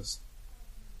diferentes cosas.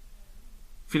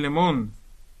 Filemón.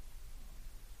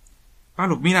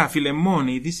 Pablo mira a Filemón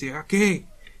y dice: qué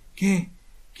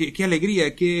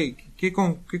alegría, qué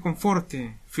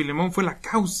conforte. Filemón fue la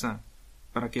causa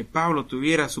para que Pablo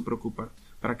tuviera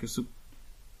para que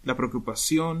la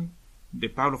preocupación de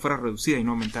Pablo fuera reducida y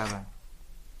no aumentada.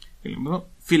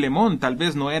 Filemón tal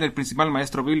vez no era el principal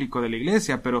maestro bíblico de la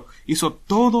iglesia, pero hizo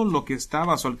todo lo que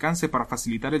estaba a su alcance para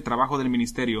facilitar el trabajo del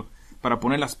ministerio, para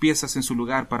poner las piezas en su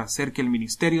lugar, para hacer que el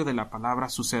ministerio de la palabra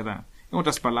suceda. En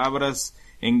otras palabras,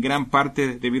 en gran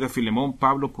parte debido a Filemón,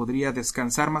 Pablo podría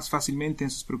descansar más fácilmente en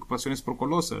sus preocupaciones por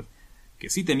Colosas, que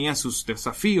sí tenían sus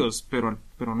desafíos, pero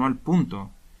no al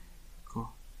punto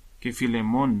que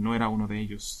Filemón no era uno de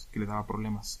ellos que le daba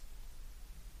problemas.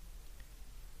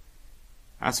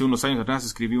 Hace unos años atrás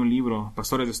escribí un libro,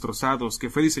 Pastores Destrozados, que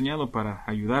fue diseñado para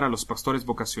ayudar a los pastores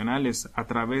vocacionales a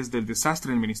través del desastre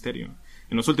del ministerio.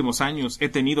 En los últimos años he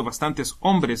tenido bastantes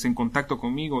hombres en contacto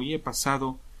conmigo y he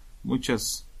pasado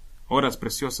muchas horas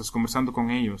preciosas conversando con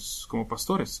ellos como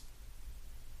pastores.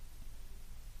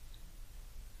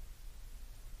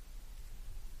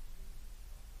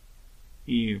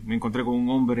 Y me encontré con un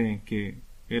hombre que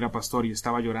era pastor y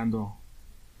estaba llorando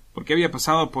porque había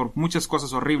pasado por muchas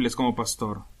cosas horribles como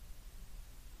pastor.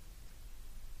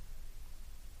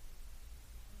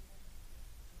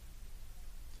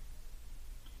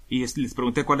 Y les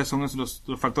pregunté cuáles son los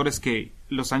factores que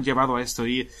los han llevado a esto,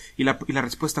 y la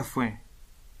respuesta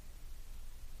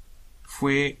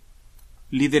fue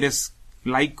líderes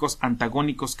laicos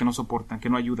antagónicos que no soportan, que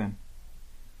no ayudan.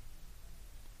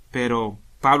 Pero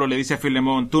Pablo le dice a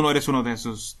Filemón: tú no eres uno de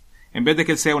esos. En vez de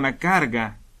que él sea una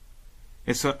carga,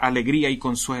 es alegría y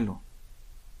consuelo,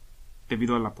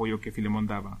 debido al apoyo que Filemón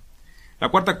daba. La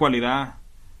cuarta cualidad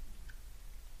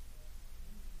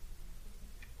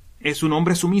es un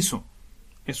hombre sumiso.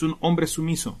 Es un hombre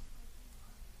sumiso.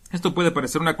 Esto puede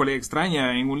parecer una cualidad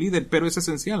extraña en un líder, pero es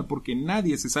esencial, porque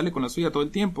nadie se sale con la suya todo el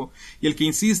tiempo, y el que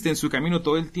insiste en su camino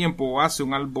todo el tiempo o hace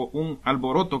un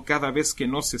alboroto cada vez que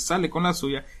no se sale con la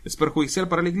suya es perjudicial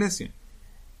para la iglesia.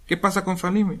 ¿Qué pasa con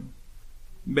Filemón?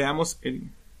 Veamos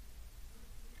el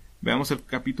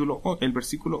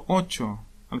versículo 8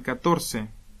 al 14.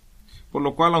 Por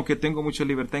lo cual, aunque tengo mucha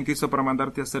libertad en Cristo para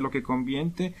mandarte a hacer lo que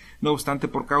conviene, no obstante,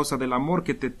 por causa del amor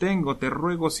que te tengo, te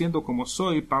ruego, siendo como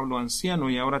soy, Pablo anciano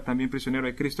y ahora también prisionero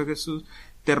de Cristo Jesús,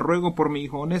 te ruego por mi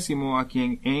hijo Onésimo, a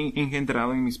quien he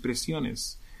engendrado en mis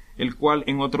prisiones, el cual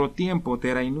en otro tiempo te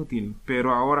era inútil,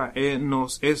 pero ahora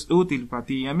nos es útil para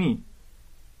ti y a mí.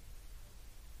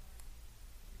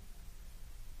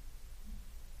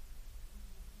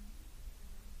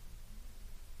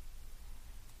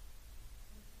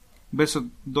 Verso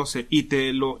 12, y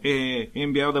te lo he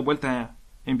enviado de vuelta a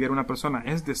enviar una persona,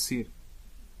 es decir,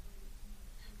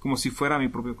 como si fuera mi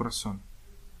propio corazón.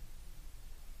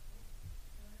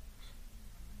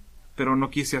 Pero no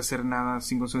quise hacer nada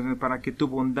sin consideración para que tu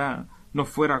bondad no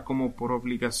fuera como por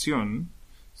obligación,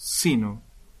 sino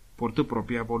por tu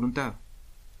propia voluntad.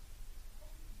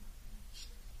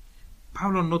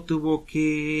 Pablo no tuvo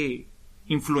que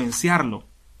influenciarlo.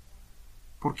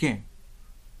 ¿Por qué?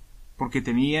 Porque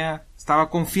estaba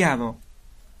confiado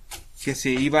que se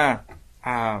iba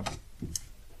a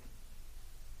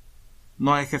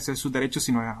no a ejercer sus derechos,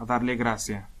 sino a darle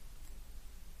gracia.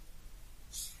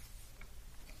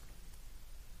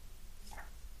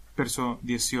 Verso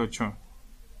 18.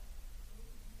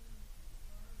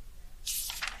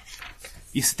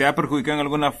 Y si te ha perjudicado en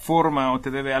alguna forma o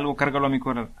te debe algo, cárgalo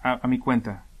a mi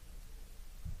cuenta.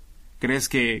 ¿Crees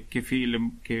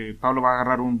que Pablo va a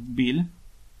agarrar un bill?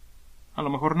 A lo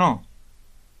mejor no.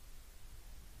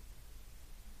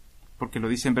 Porque lo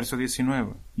dice en verso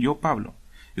 19. Yo, Pablo,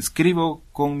 escribo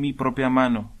con mi propia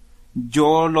mano.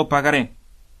 Yo lo pagaré.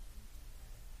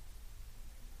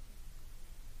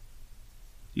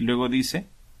 Y luego dice,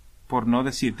 por no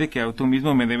decirte que tú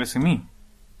mismo me debes en mí.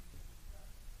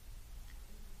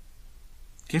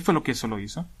 ¿Qué fue lo que eso lo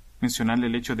hizo? Mencionarle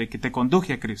el hecho de que te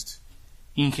conduje a Cristo.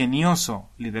 Ingenioso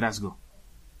liderazgo.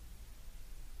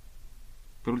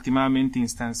 Pero últimamente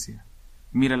instancia,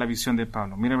 mira la visión de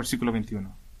Pablo, mira el versículo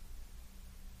 21.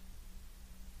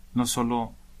 No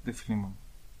solo de Filemón,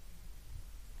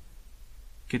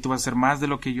 que tú vas a hacer más de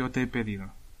lo que yo te he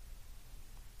pedido.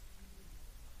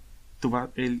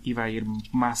 Él iba a ir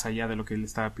más allá de lo que él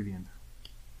estaba pidiendo.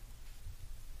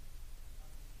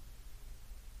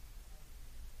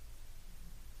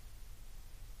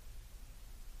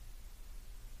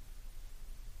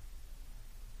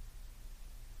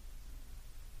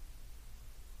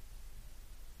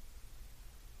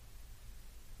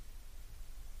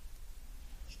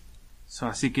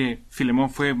 Así que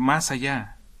Filemón fue más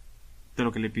allá de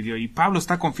lo que le pidió. Y Pablo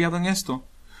está confiado en esto.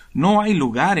 No hay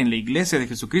lugar en la iglesia de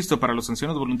Jesucristo para los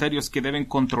ancianos voluntarios que deben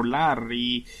controlar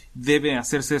y debe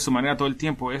hacerse de su manera todo el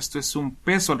tiempo. Esto es un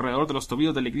peso alrededor de los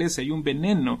tobillos de la iglesia y un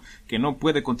veneno que no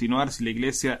puede continuar si la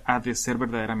iglesia ha de ser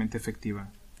verdaderamente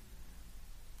efectiva.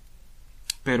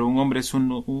 Pero un hombre es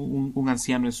un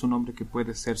anciano es un hombre que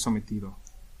puede ser sometido.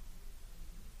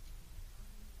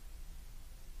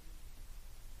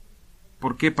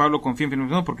 ¿Por qué Pablo confía en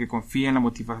Filemón? Porque confía en la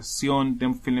motivación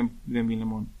de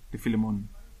Filemón.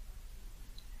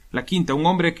 La quinta, un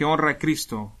hombre que honra a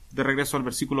Cristo. De regreso al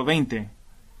versículo 20.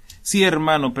 Sí,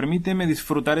 hermano, permíteme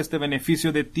disfrutar este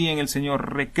beneficio de ti en el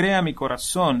Señor. Recrea mi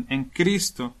corazón en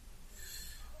Cristo.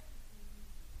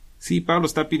 Sí, Pablo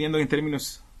está pidiendo en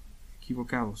términos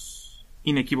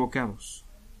inequivocados.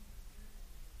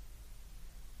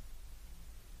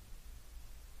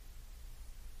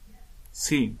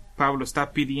 Sí, Pablo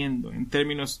está pidiendo en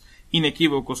términos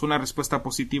inequívocos una respuesta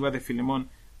positiva de Filemón,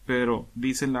 pero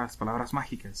dicen las palabras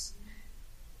mágicas: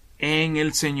 en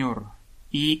el Señor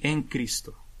y en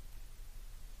Cristo.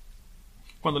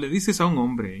 Cuando le dices a un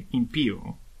hombre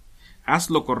impío,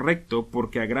 haz lo correcto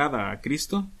porque agrada a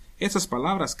Cristo, esas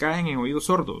palabras caen en oídos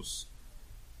sordos.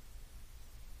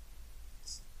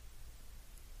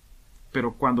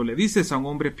 Pero cuando le dices a un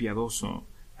hombre piadoso,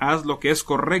 haz lo que es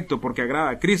correcto porque agrada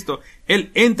a Cristo,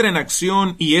 él entra en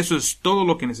acción y eso es todo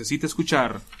lo que necesita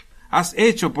escuchar. Has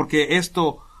hecho porque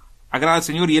esto agrada al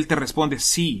Señor y Él te responde: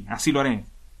 sí, así lo haré.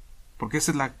 Porque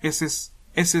esa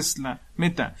es la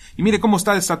meta. Y mire cómo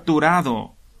está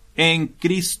desaturado en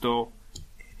Cristo.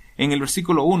 En el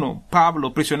versículo 1,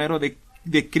 Pablo, prisionero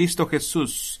de Cristo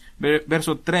Jesús.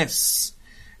 Verso 3.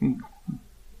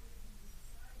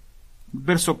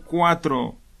 Verso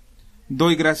 4.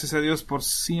 Doy gracias a Dios por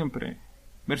siempre.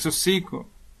 Verso 5.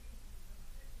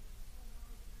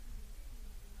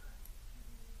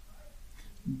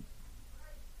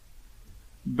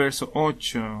 Verso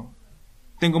 8.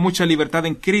 Tengo mucha libertad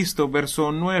en Cristo.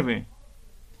 Verso 9.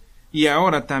 Y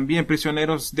ahora también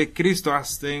prisioneros de Cristo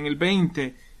hasta en el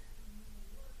 20.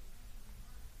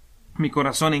 Mi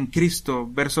corazón en Cristo.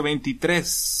 Verso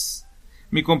 23.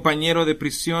 Mi compañero de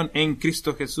prisión en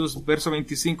Cristo Jesús. Verso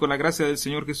 25. La gracia del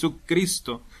Señor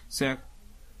Jesucristo sea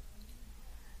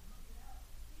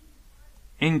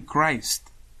en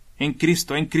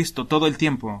Cristo, todo el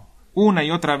tiempo. Una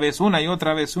y otra vez,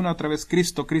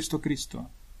 Cristo, Cristo, Cristo.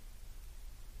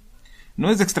 No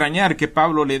es de extrañar que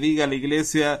Pablo le diga a la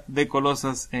iglesia de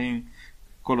Colosas en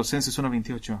Colosenses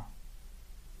 1:28.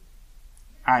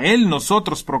 A Él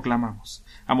nosotros proclamamos,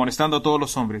 amonestando a todos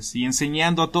los hombres y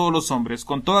enseñando a todos los hombres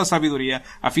con toda sabiduría,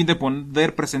 a fin de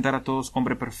poder presentar a todos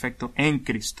hombre perfecto en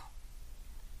Cristo.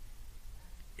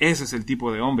 Ese es el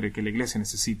tipo de hombre que la iglesia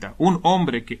necesita, un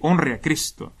hombre que honre a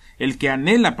Cristo, el que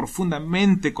anhela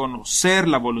profundamente conocer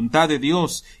la voluntad de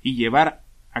Dios y llevar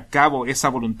a cabo esa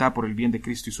voluntad por el bien de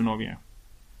Cristo y su novia,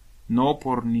 no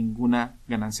por ninguna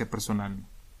ganancia personal.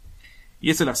 Y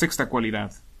esa es la sexta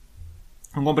cualidad.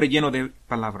 Un hombre lleno de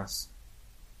palabras.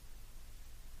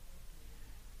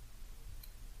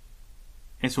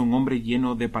 Es un hombre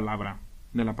lleno de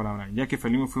la palabra. Ya que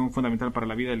Filemón fue un fundamental para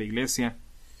la vida de la iglesia,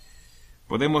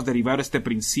 podemos derivar este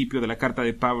principio de la carta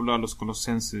de Pablo a los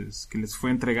colosenses, que les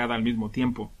fue entregada al mismo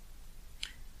tiempo.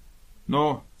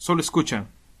 No, solo escucha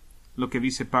lo que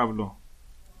dice Pablo.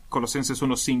 Colosenses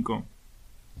 1:5.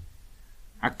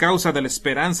 A causa de la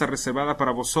esperanza reservada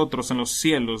para vosotros en los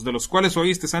cielos, de los cuales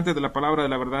oísteis antes de la palabra de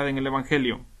la verdad en el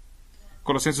Evangelio.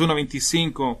 Colosenses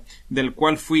 1:25, del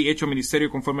cual fui hecho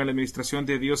ministerio conforme a la administración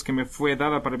de Dios que me fue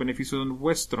dada para el beneficio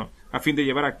vuestro, a fin de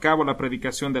llevar a cabo la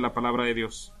predicación de la palabra de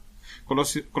Dios.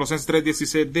 Colosenses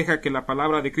 3:16, deja que la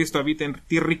palabra de Cristo habite en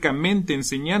ti ricamente,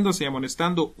 enseñándose y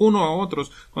amonestando uno a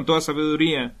otros con toda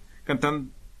sabiduría,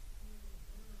 cantando.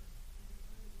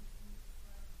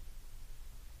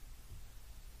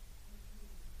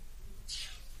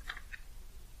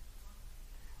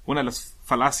 Una de las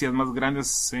falacias más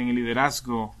grandes en el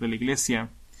liderazgo de la iglesia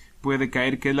puede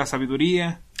caer que la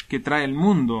sabiduría que trae el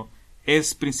mundo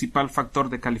es principal factor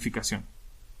de calificación.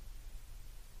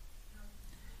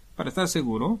 para estar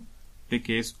seguro de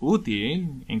que es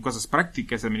útil en cosas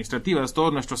prácticas, administrativas.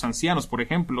 Todos nuestros ancianos, por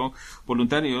ejemplo,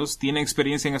 voluntarios, tienen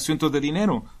experiencia en asuntos de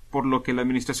dinero, por lo que la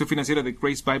administración financiera de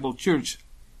Grace Bible Church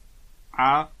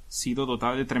ha sido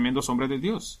dotada de tremendos hombres de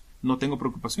Dios. No tengo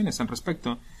preocupaciones al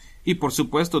respecto. Y por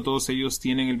supuesto, todos ellos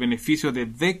tienen el beneficio de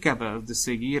décadas de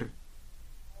seguir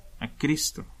a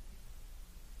Cristo.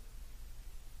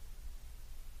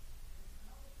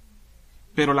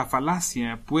 Pero la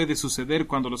falacia puede suceder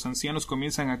cuando los ancianos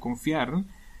comienzan a confiar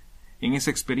en esa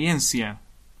experiencia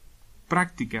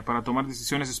práctica para tomar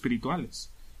decisiones espirituales,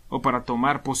 o para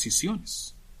tomar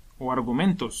posiciones, o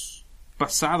argumentos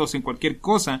basados en cualquier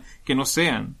cosa que no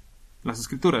sean las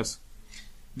Escrituras,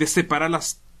 de separar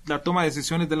la toma de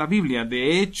decisiones de la Biblia,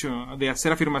 de hecho, de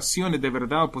hacer afirmaciones de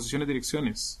verdad o posiciones de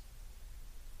direcciones.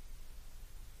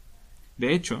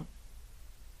 De hecho,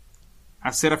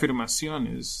 hacer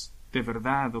afirmaciones de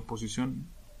verdad o posición.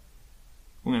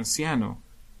 Un anciano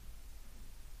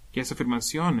que hace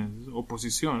afirmaciones o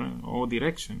posición o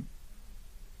direction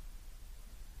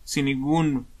sin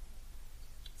ninguna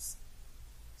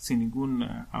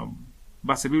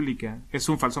base bíblica es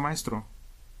un falso maestro.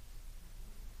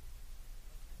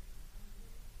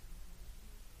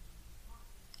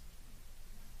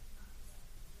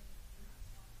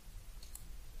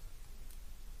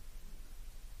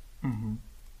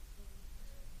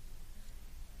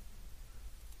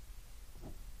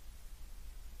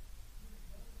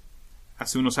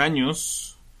 Hace unos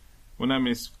años, una de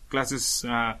mis clases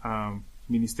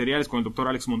ministeriales con el doctor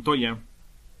Alex Montoya,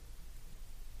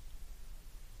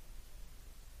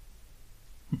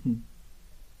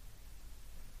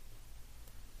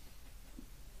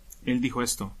 él dijo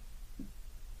esto: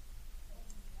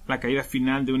 la caída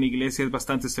final de una iglesia es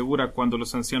bastante segura cuando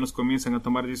los ancianos comienzan a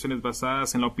tomar decisiones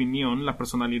basadas en la opinión, la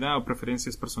personalidad o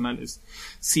preferencias personales.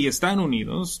 Si están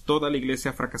unidos, toda la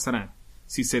iglesia fracasará.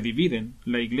 Si se dividen,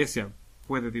 la iglesia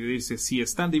puede dividirse. Si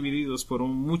están divididos por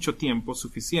un mucho tiempo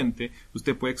suficiente,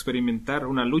 usted puede experimentar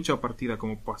una lucha o partida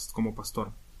como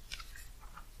pastor.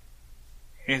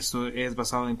 Eso es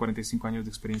basado en 45 años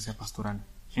de experiencia pastoral.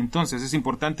 Entonces es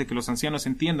importante que los ancianos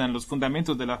entiendan los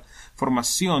fundamentos de la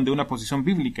formación de una posición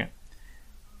bíblica.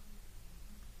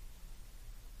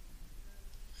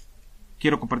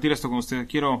 Quiero compartir esto con ustedes.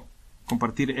 Quiero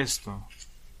compartir esto.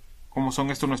 ¿Cómo son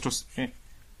estos nuestros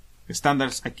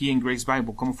estándares aquí en Grace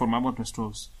Bible? ¿Cómo formamos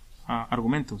nuestros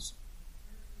argumentos?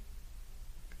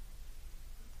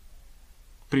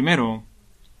 Primero,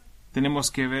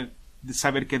 tenemos que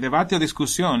saber que debate o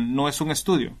discusión no es un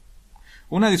estudio.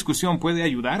 Una discusión puede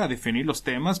ayudar a definir los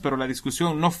temas, pero la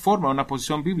discusión no forma una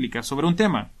posición bíblica sobre un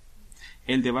tema.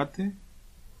 El debate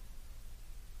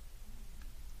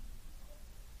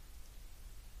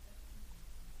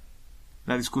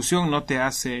la discusión no te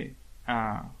hace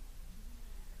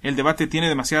el debate tiene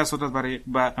demasiadas otras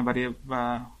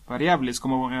variables,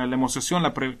 como la emoción,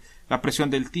 la presión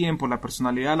del tiempo, la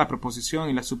personalidad, la proposición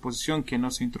y la suposición que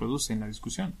no se introduce en la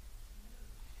discusión.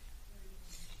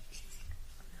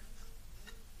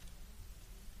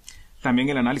 También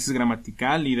el análisis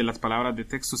gramatical y de las palabras de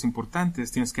textos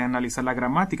importantes. Tienes que analizar la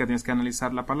gramática, tienes que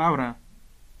analizar la palabra,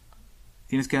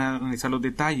 tienes que analizar los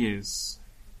detalles.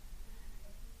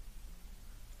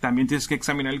 También tienes que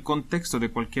examinar el contexto de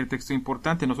cualquier texto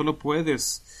importante. No solo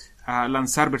puedes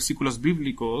lanzar versículos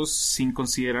bíblicos sin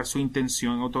considerar su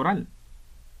intención autoral.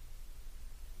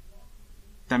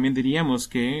 También diríamos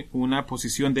que una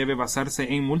posición debe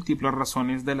basarse en múltiples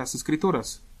razones de las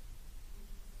Escrituras.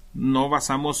 No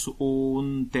basamos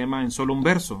un tema en solo un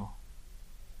verso.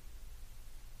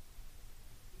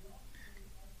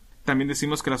 También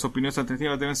decimos que las opiniones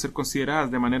alternativas deben ser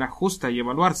consideradas de manera justa y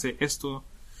evaluarse. Esto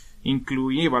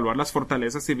incluye evaluar las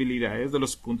fortalezas y debilidades de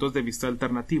los puntos de vista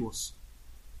alternativos.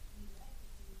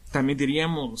 También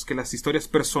diríamos que las historias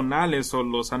personales o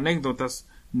las anécdotas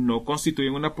no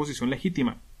constituyen una posición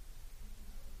legítima.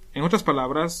 En otras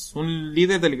palabras, un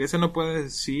líder de la iglesia no puede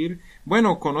decir,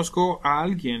 bueno, conozco a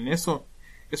alguien. Eso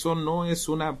no es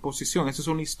una posición, eso es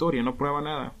una historia, no prueba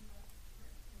nada.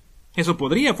 Eso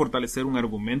podría fortalecer un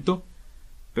argumento,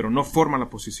 pero no forma la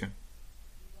posición.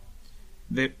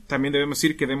 También debemos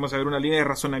decir que debemos haber una línea de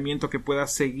razonamiento que pueda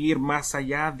seguir más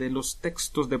allá de los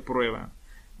textos de prueba.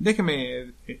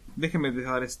 Déjeme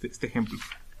dar este ejemplo.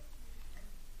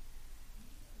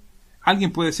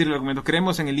 Alguien puede decir el argumento: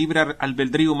 creemos en el libre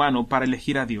albedrío humano para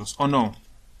elegir a Dios, o no.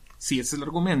 Si ese es el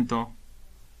argumento,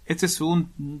 esta es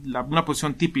una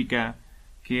posición típica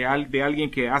de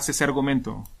alguien que hace ese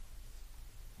argumento.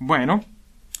 Bueno,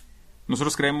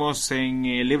 nosotros creemos en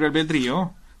el libre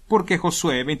albedrío porque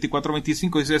Josué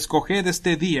 24:25 dice: escoged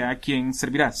este día a quien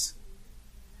servirás.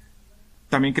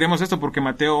 También creemos esto porque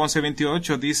Mateo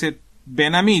 11:28 dice,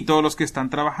 ven a mí todos los que están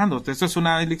trabajando. Esto es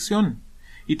una elección.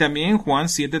 Y también Juan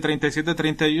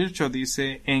 7:37-38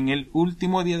 dice, en el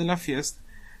último día de la fiesta,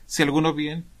 si alguno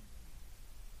viene,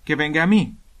 que venga a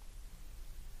mí.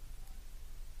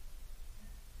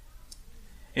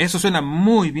 Eso suena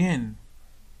muy bien,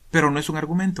 pero no es un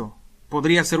argumento.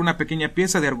 Podría ser una pequeña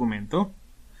pieza de argumento,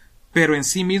 pero en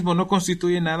sí mismo no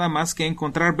constituye nada más que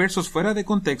encontrar versos fuera de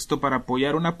contexto para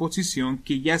apoyar una posición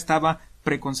que ya estaba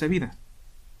preconcebida.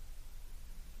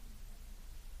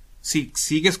 Si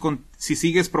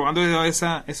sigues probando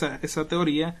esa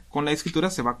teoría con la escritura,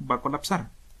 se va a colapsar.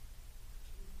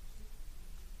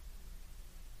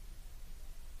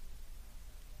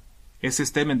 Ese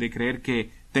statement de creer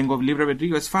que tengo libre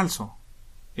albedrío es falso.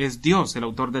 Es Dios el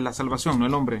autor de la salvación, no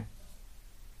el hombre.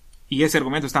 Y ese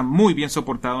argumento está muy bien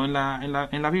soportado en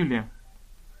la Biblia.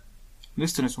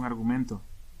 Esto no es un argumento.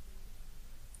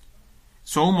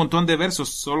 Son un montón de versos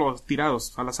solo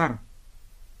tirados al azar.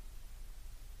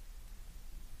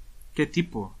 ¿Qué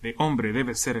tipo de hombre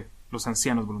deben ser los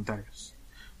ancianos voluntarios?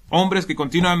 Hombres que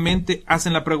continuamente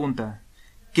hacen la pregunta,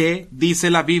 ¿qué dice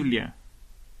la Biblia?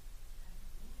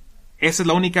 Esa es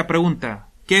la única pregunta.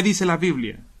 ¿Qué dice la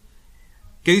Biblia?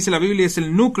 ¿Qué dice la Biblia? Es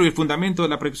el núcleo y el fundamento de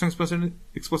la predicción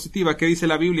expositiva. ¿Qué dice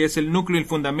la Biblia? Es el núcleo y el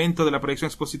fundamento de la predicción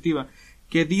expositiva.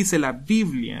 ¿Qué dice la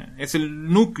Biblia? Es el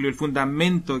núcleo y el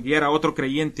fundamento de guiar a otro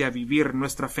creyente a vivir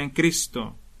nuestra fe en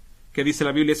Cristo. ¿Qué dice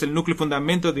la Biblia? Es el núcleo y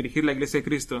fundamento de dirigir la iglesia de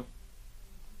Cristo.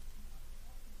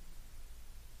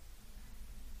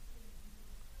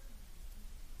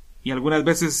 Y algunas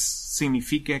veces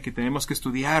significa que tenemos que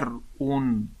estudiar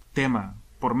un tema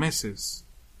por meses.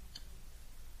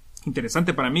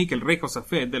 Interesante para mí que el rey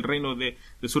Josafat del reino del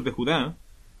sur de Judá,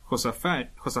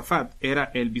 Josafat era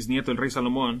el bisnieto del rey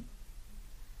Salomón.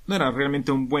 No era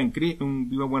realmente un buen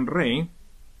rey,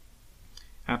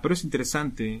 pero es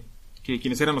interesante que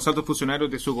quienes eran los altos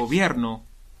funcionarios de su gobierno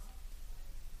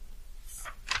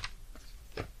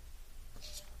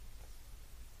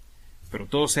pero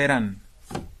todos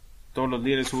los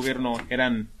líderes de su gobierno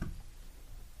eran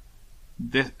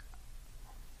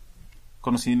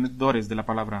conocedores de la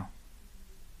palabra.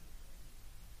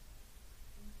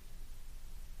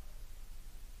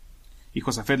 Y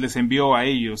Josafat les envió a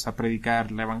ellos a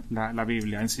predicar la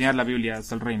Biblia, a enseñar la Biblia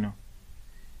hasta el reino.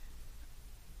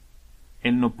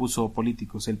 Él no puso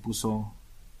políticos, él puso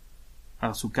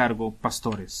a su cargo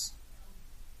pastores.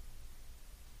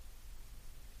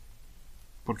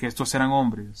 Porque estos eran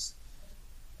hombres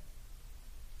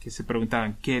que se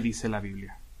preguntaban, ¿qué dice la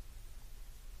Biblia?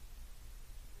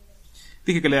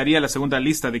 Dije que le daría la segunda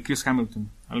lista de Chris Hamilton,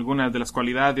 algunas de las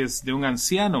cualidades de un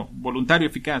anciano voluntario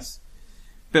eficaz,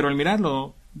 pero al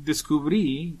mirarlo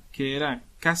descubrí que era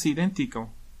casi idéntico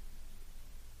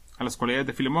a las cualidades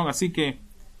de Filemón, así que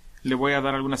le voy a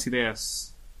dar algunas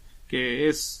ideas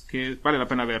que vale la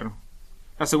pena ver.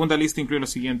 La segunda lista incluye lo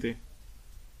siguiente: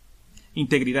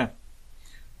 integridad.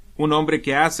 Un hombre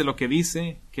que hace lo que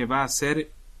dice que va a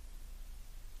hacer.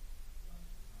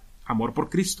 Amor por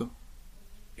Cristo.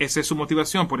 Esa es su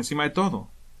motivación por encima de todo.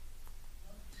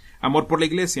 Amor por la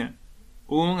iglesia.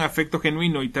 Un afecto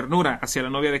genuino y ternura hacia la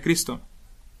novia de Cristo.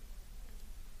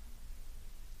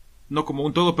 No como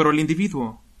un todo, pero el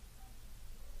individuo.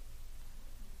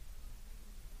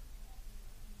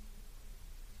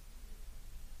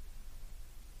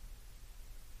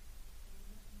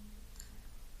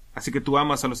 Así que tú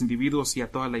amas a los individuos y a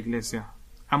toda la iglesia.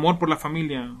 Amor por la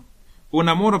familia. Un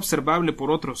amor observable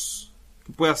por otros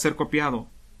que pueda ser copiado.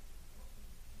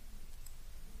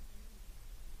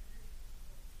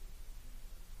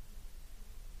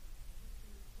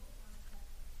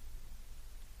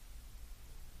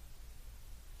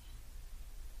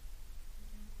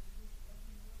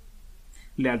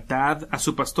 Lealtad a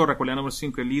su pastor, cualidad número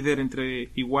 5, el líder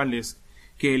entre iguales,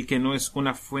 que el que no es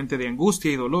una fuente de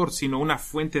angustia y dolor, sino una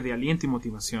fuente de aliento y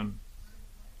motivación.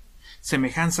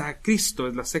 Semejanza a Cristo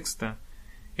es la sexta.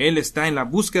 Él está en la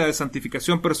búsqueda de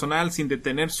santificación personal sin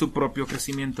detener su propio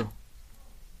crecimiento.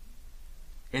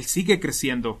 Él sigue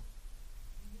creciendo.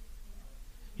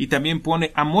 Y también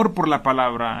pone amor por la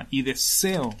palabra y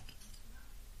deseo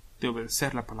de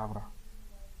obedecer la palabra.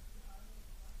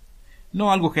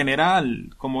 No algo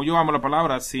general, como yo amo la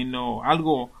palabra, sino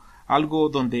algo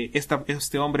donde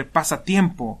este hombre pasa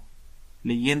tiempo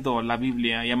leyendo la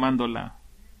Biblia y amándola.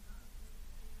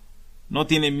 No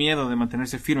tiene miedo de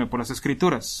mantenerse firme por las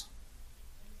Escrituras.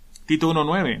 Tito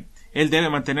 1:9. Él debe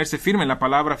mantenerse firme en la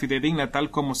palabra fidedigna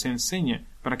tal como se enseña,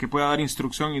 para que pueda dar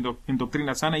instrucción en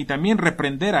doctrina sana y también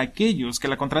reprender a aquellos que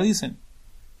la contradicen.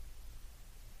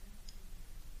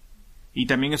 Y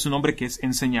también es un hombre que es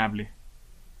enseñable.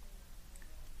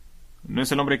 No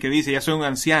es el hombre que dice, ya soy un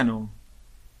anciano,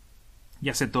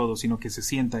 ya sé todo, sino que se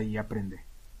sienta y aprende.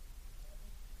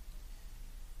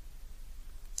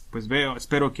 Pues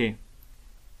espero que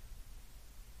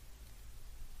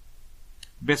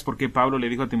 ¿ves por qué Pablo le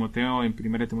dijo a Timoteo en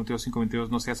 1 Timoteo 5:22,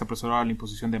 no seas apresurado a la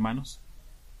imposición de manos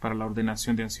para la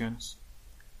ordenación de ancianos?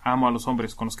 Amo a los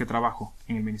hombres con los que trabajo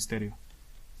en el ministerio.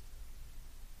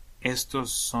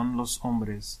 Estos son los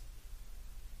hombres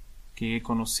que he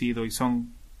conocido y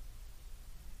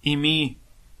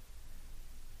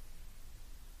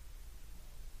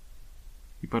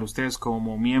para ustedes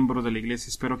como miembros de la iglesia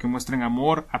espero que muestren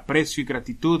amor, aprecio y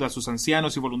gratitud a sus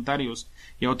ancianos y voluntarios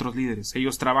y a otros líderes.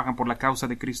 Ellos trabajan por la causa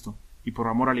de Cristo y por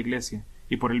amor a la iglesia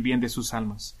y por el bien de sus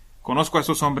almas. Conozco a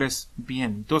esos hombres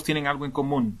bien, todos tienen algo en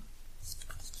común.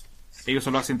 Ellos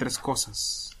solo hacen 3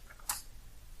 cosas.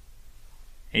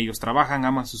 Ellos trabajan,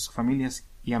 aman a sus familias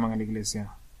y aman a la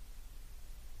iglesia.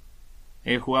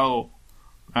 He jugado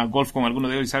a golf con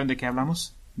algunos de ellos y ¿saben de qué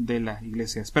hablamos? De la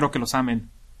iglesia. Espero que los amen.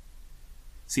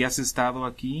 Si has estado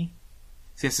aquí,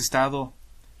 si has estado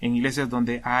en iglesias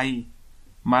donde hay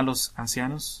malos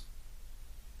ancianos,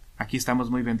 aquí estamos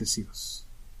muy bendecidos.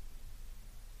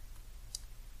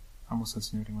 Vamos al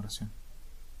Señor en oración.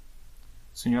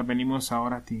 Señor, venimos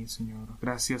ahora a ti, Señor.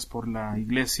 Gracias por la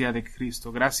iglesia de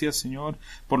Cristo. Gracias, Señor,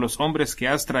 por los hombres que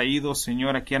has traído,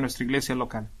 Señor, aquí a nuestra iglesia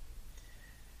local.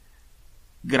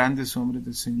 Grandes hombres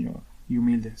del Señor y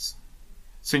humildes.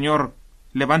 Señor,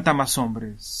 levanta más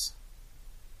hombres.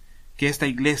 Que esta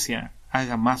iglesia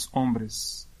haga más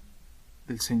hombres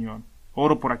del Señor.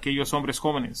 Oro por aquellos hombres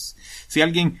jóvenes. Si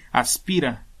alguien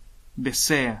aspira,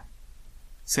 desea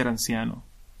ser anciano,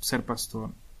 ser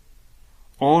pastor.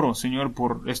 Oro, Señor,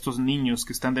 por estos niños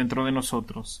que están dentro de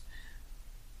nosotros,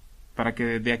 para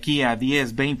que de aquí a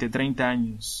 10, 20, 30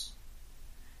 años,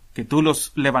 que tú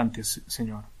los levantes,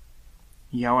 Señor.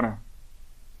 Y ahora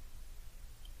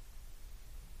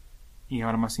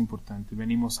más importante,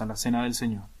 venimos a la cena del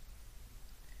Señor.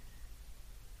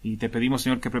 Y te pedimos,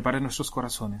 Señor, que prepares nuestros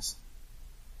corazones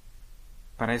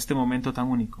para este momento tan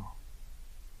único,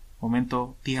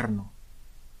 momento tierno,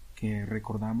 que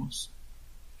recordamos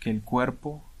que el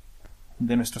cuerpo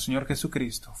de nuestro Señor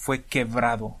Jesucristo fue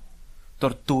quebrado,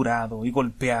 torturado y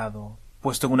golpeado,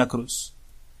 puesto en una cruz,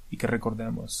 y que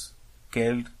recordemos que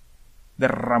Él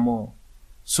derramó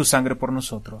su sangre por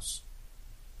nosotros,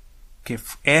 que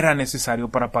era necesario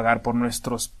para pagar por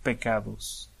nuestros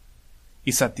pecados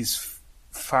y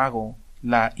satisfago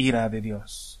la ira de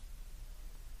Dios.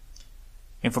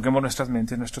 Enfoquemos nuestras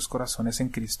mentes, nuestros corazones en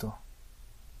Cristo,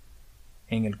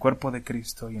 en el cuerpo de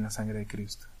Cristo y en la sangre de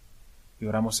Cristo. Y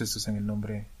oramos estos en el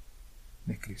nombre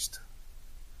de Cristo.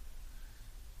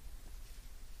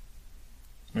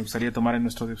 Me gustaría tomar en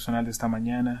nuestro devocional de esta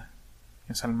mañana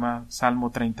en Salmo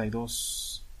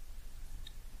 32,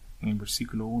 en el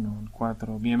versículo 1 al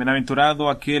 4. Bienaventurado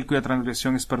aquel cuya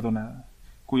transgresión es perdonada,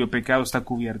 cuyo pecado está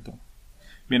cubierto.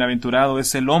 Bienaventurado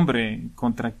es el hombre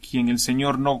contra quien el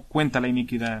Señor no cuenta la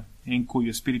iniquidad, en cuyo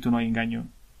espíritu no hay engaño.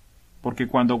 Porque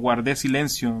cuando guardé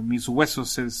silencio, mis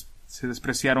huesos se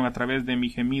despreciaron a través de mi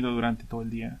gemido durante todo el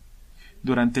día.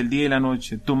 Durante el día y la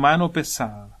noche, tu mano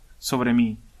pesaba sobre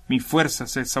mí, mi fuerza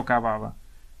se socavaba,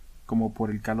 como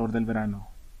por el calor del verano.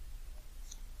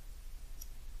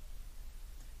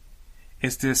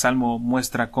 Este salmo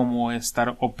muestra cómo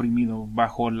estar oprimido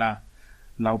bajo la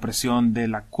opresión de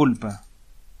la culpa.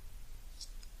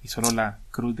 Y solo la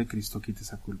cruz de Cristo quita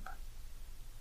esa culpa.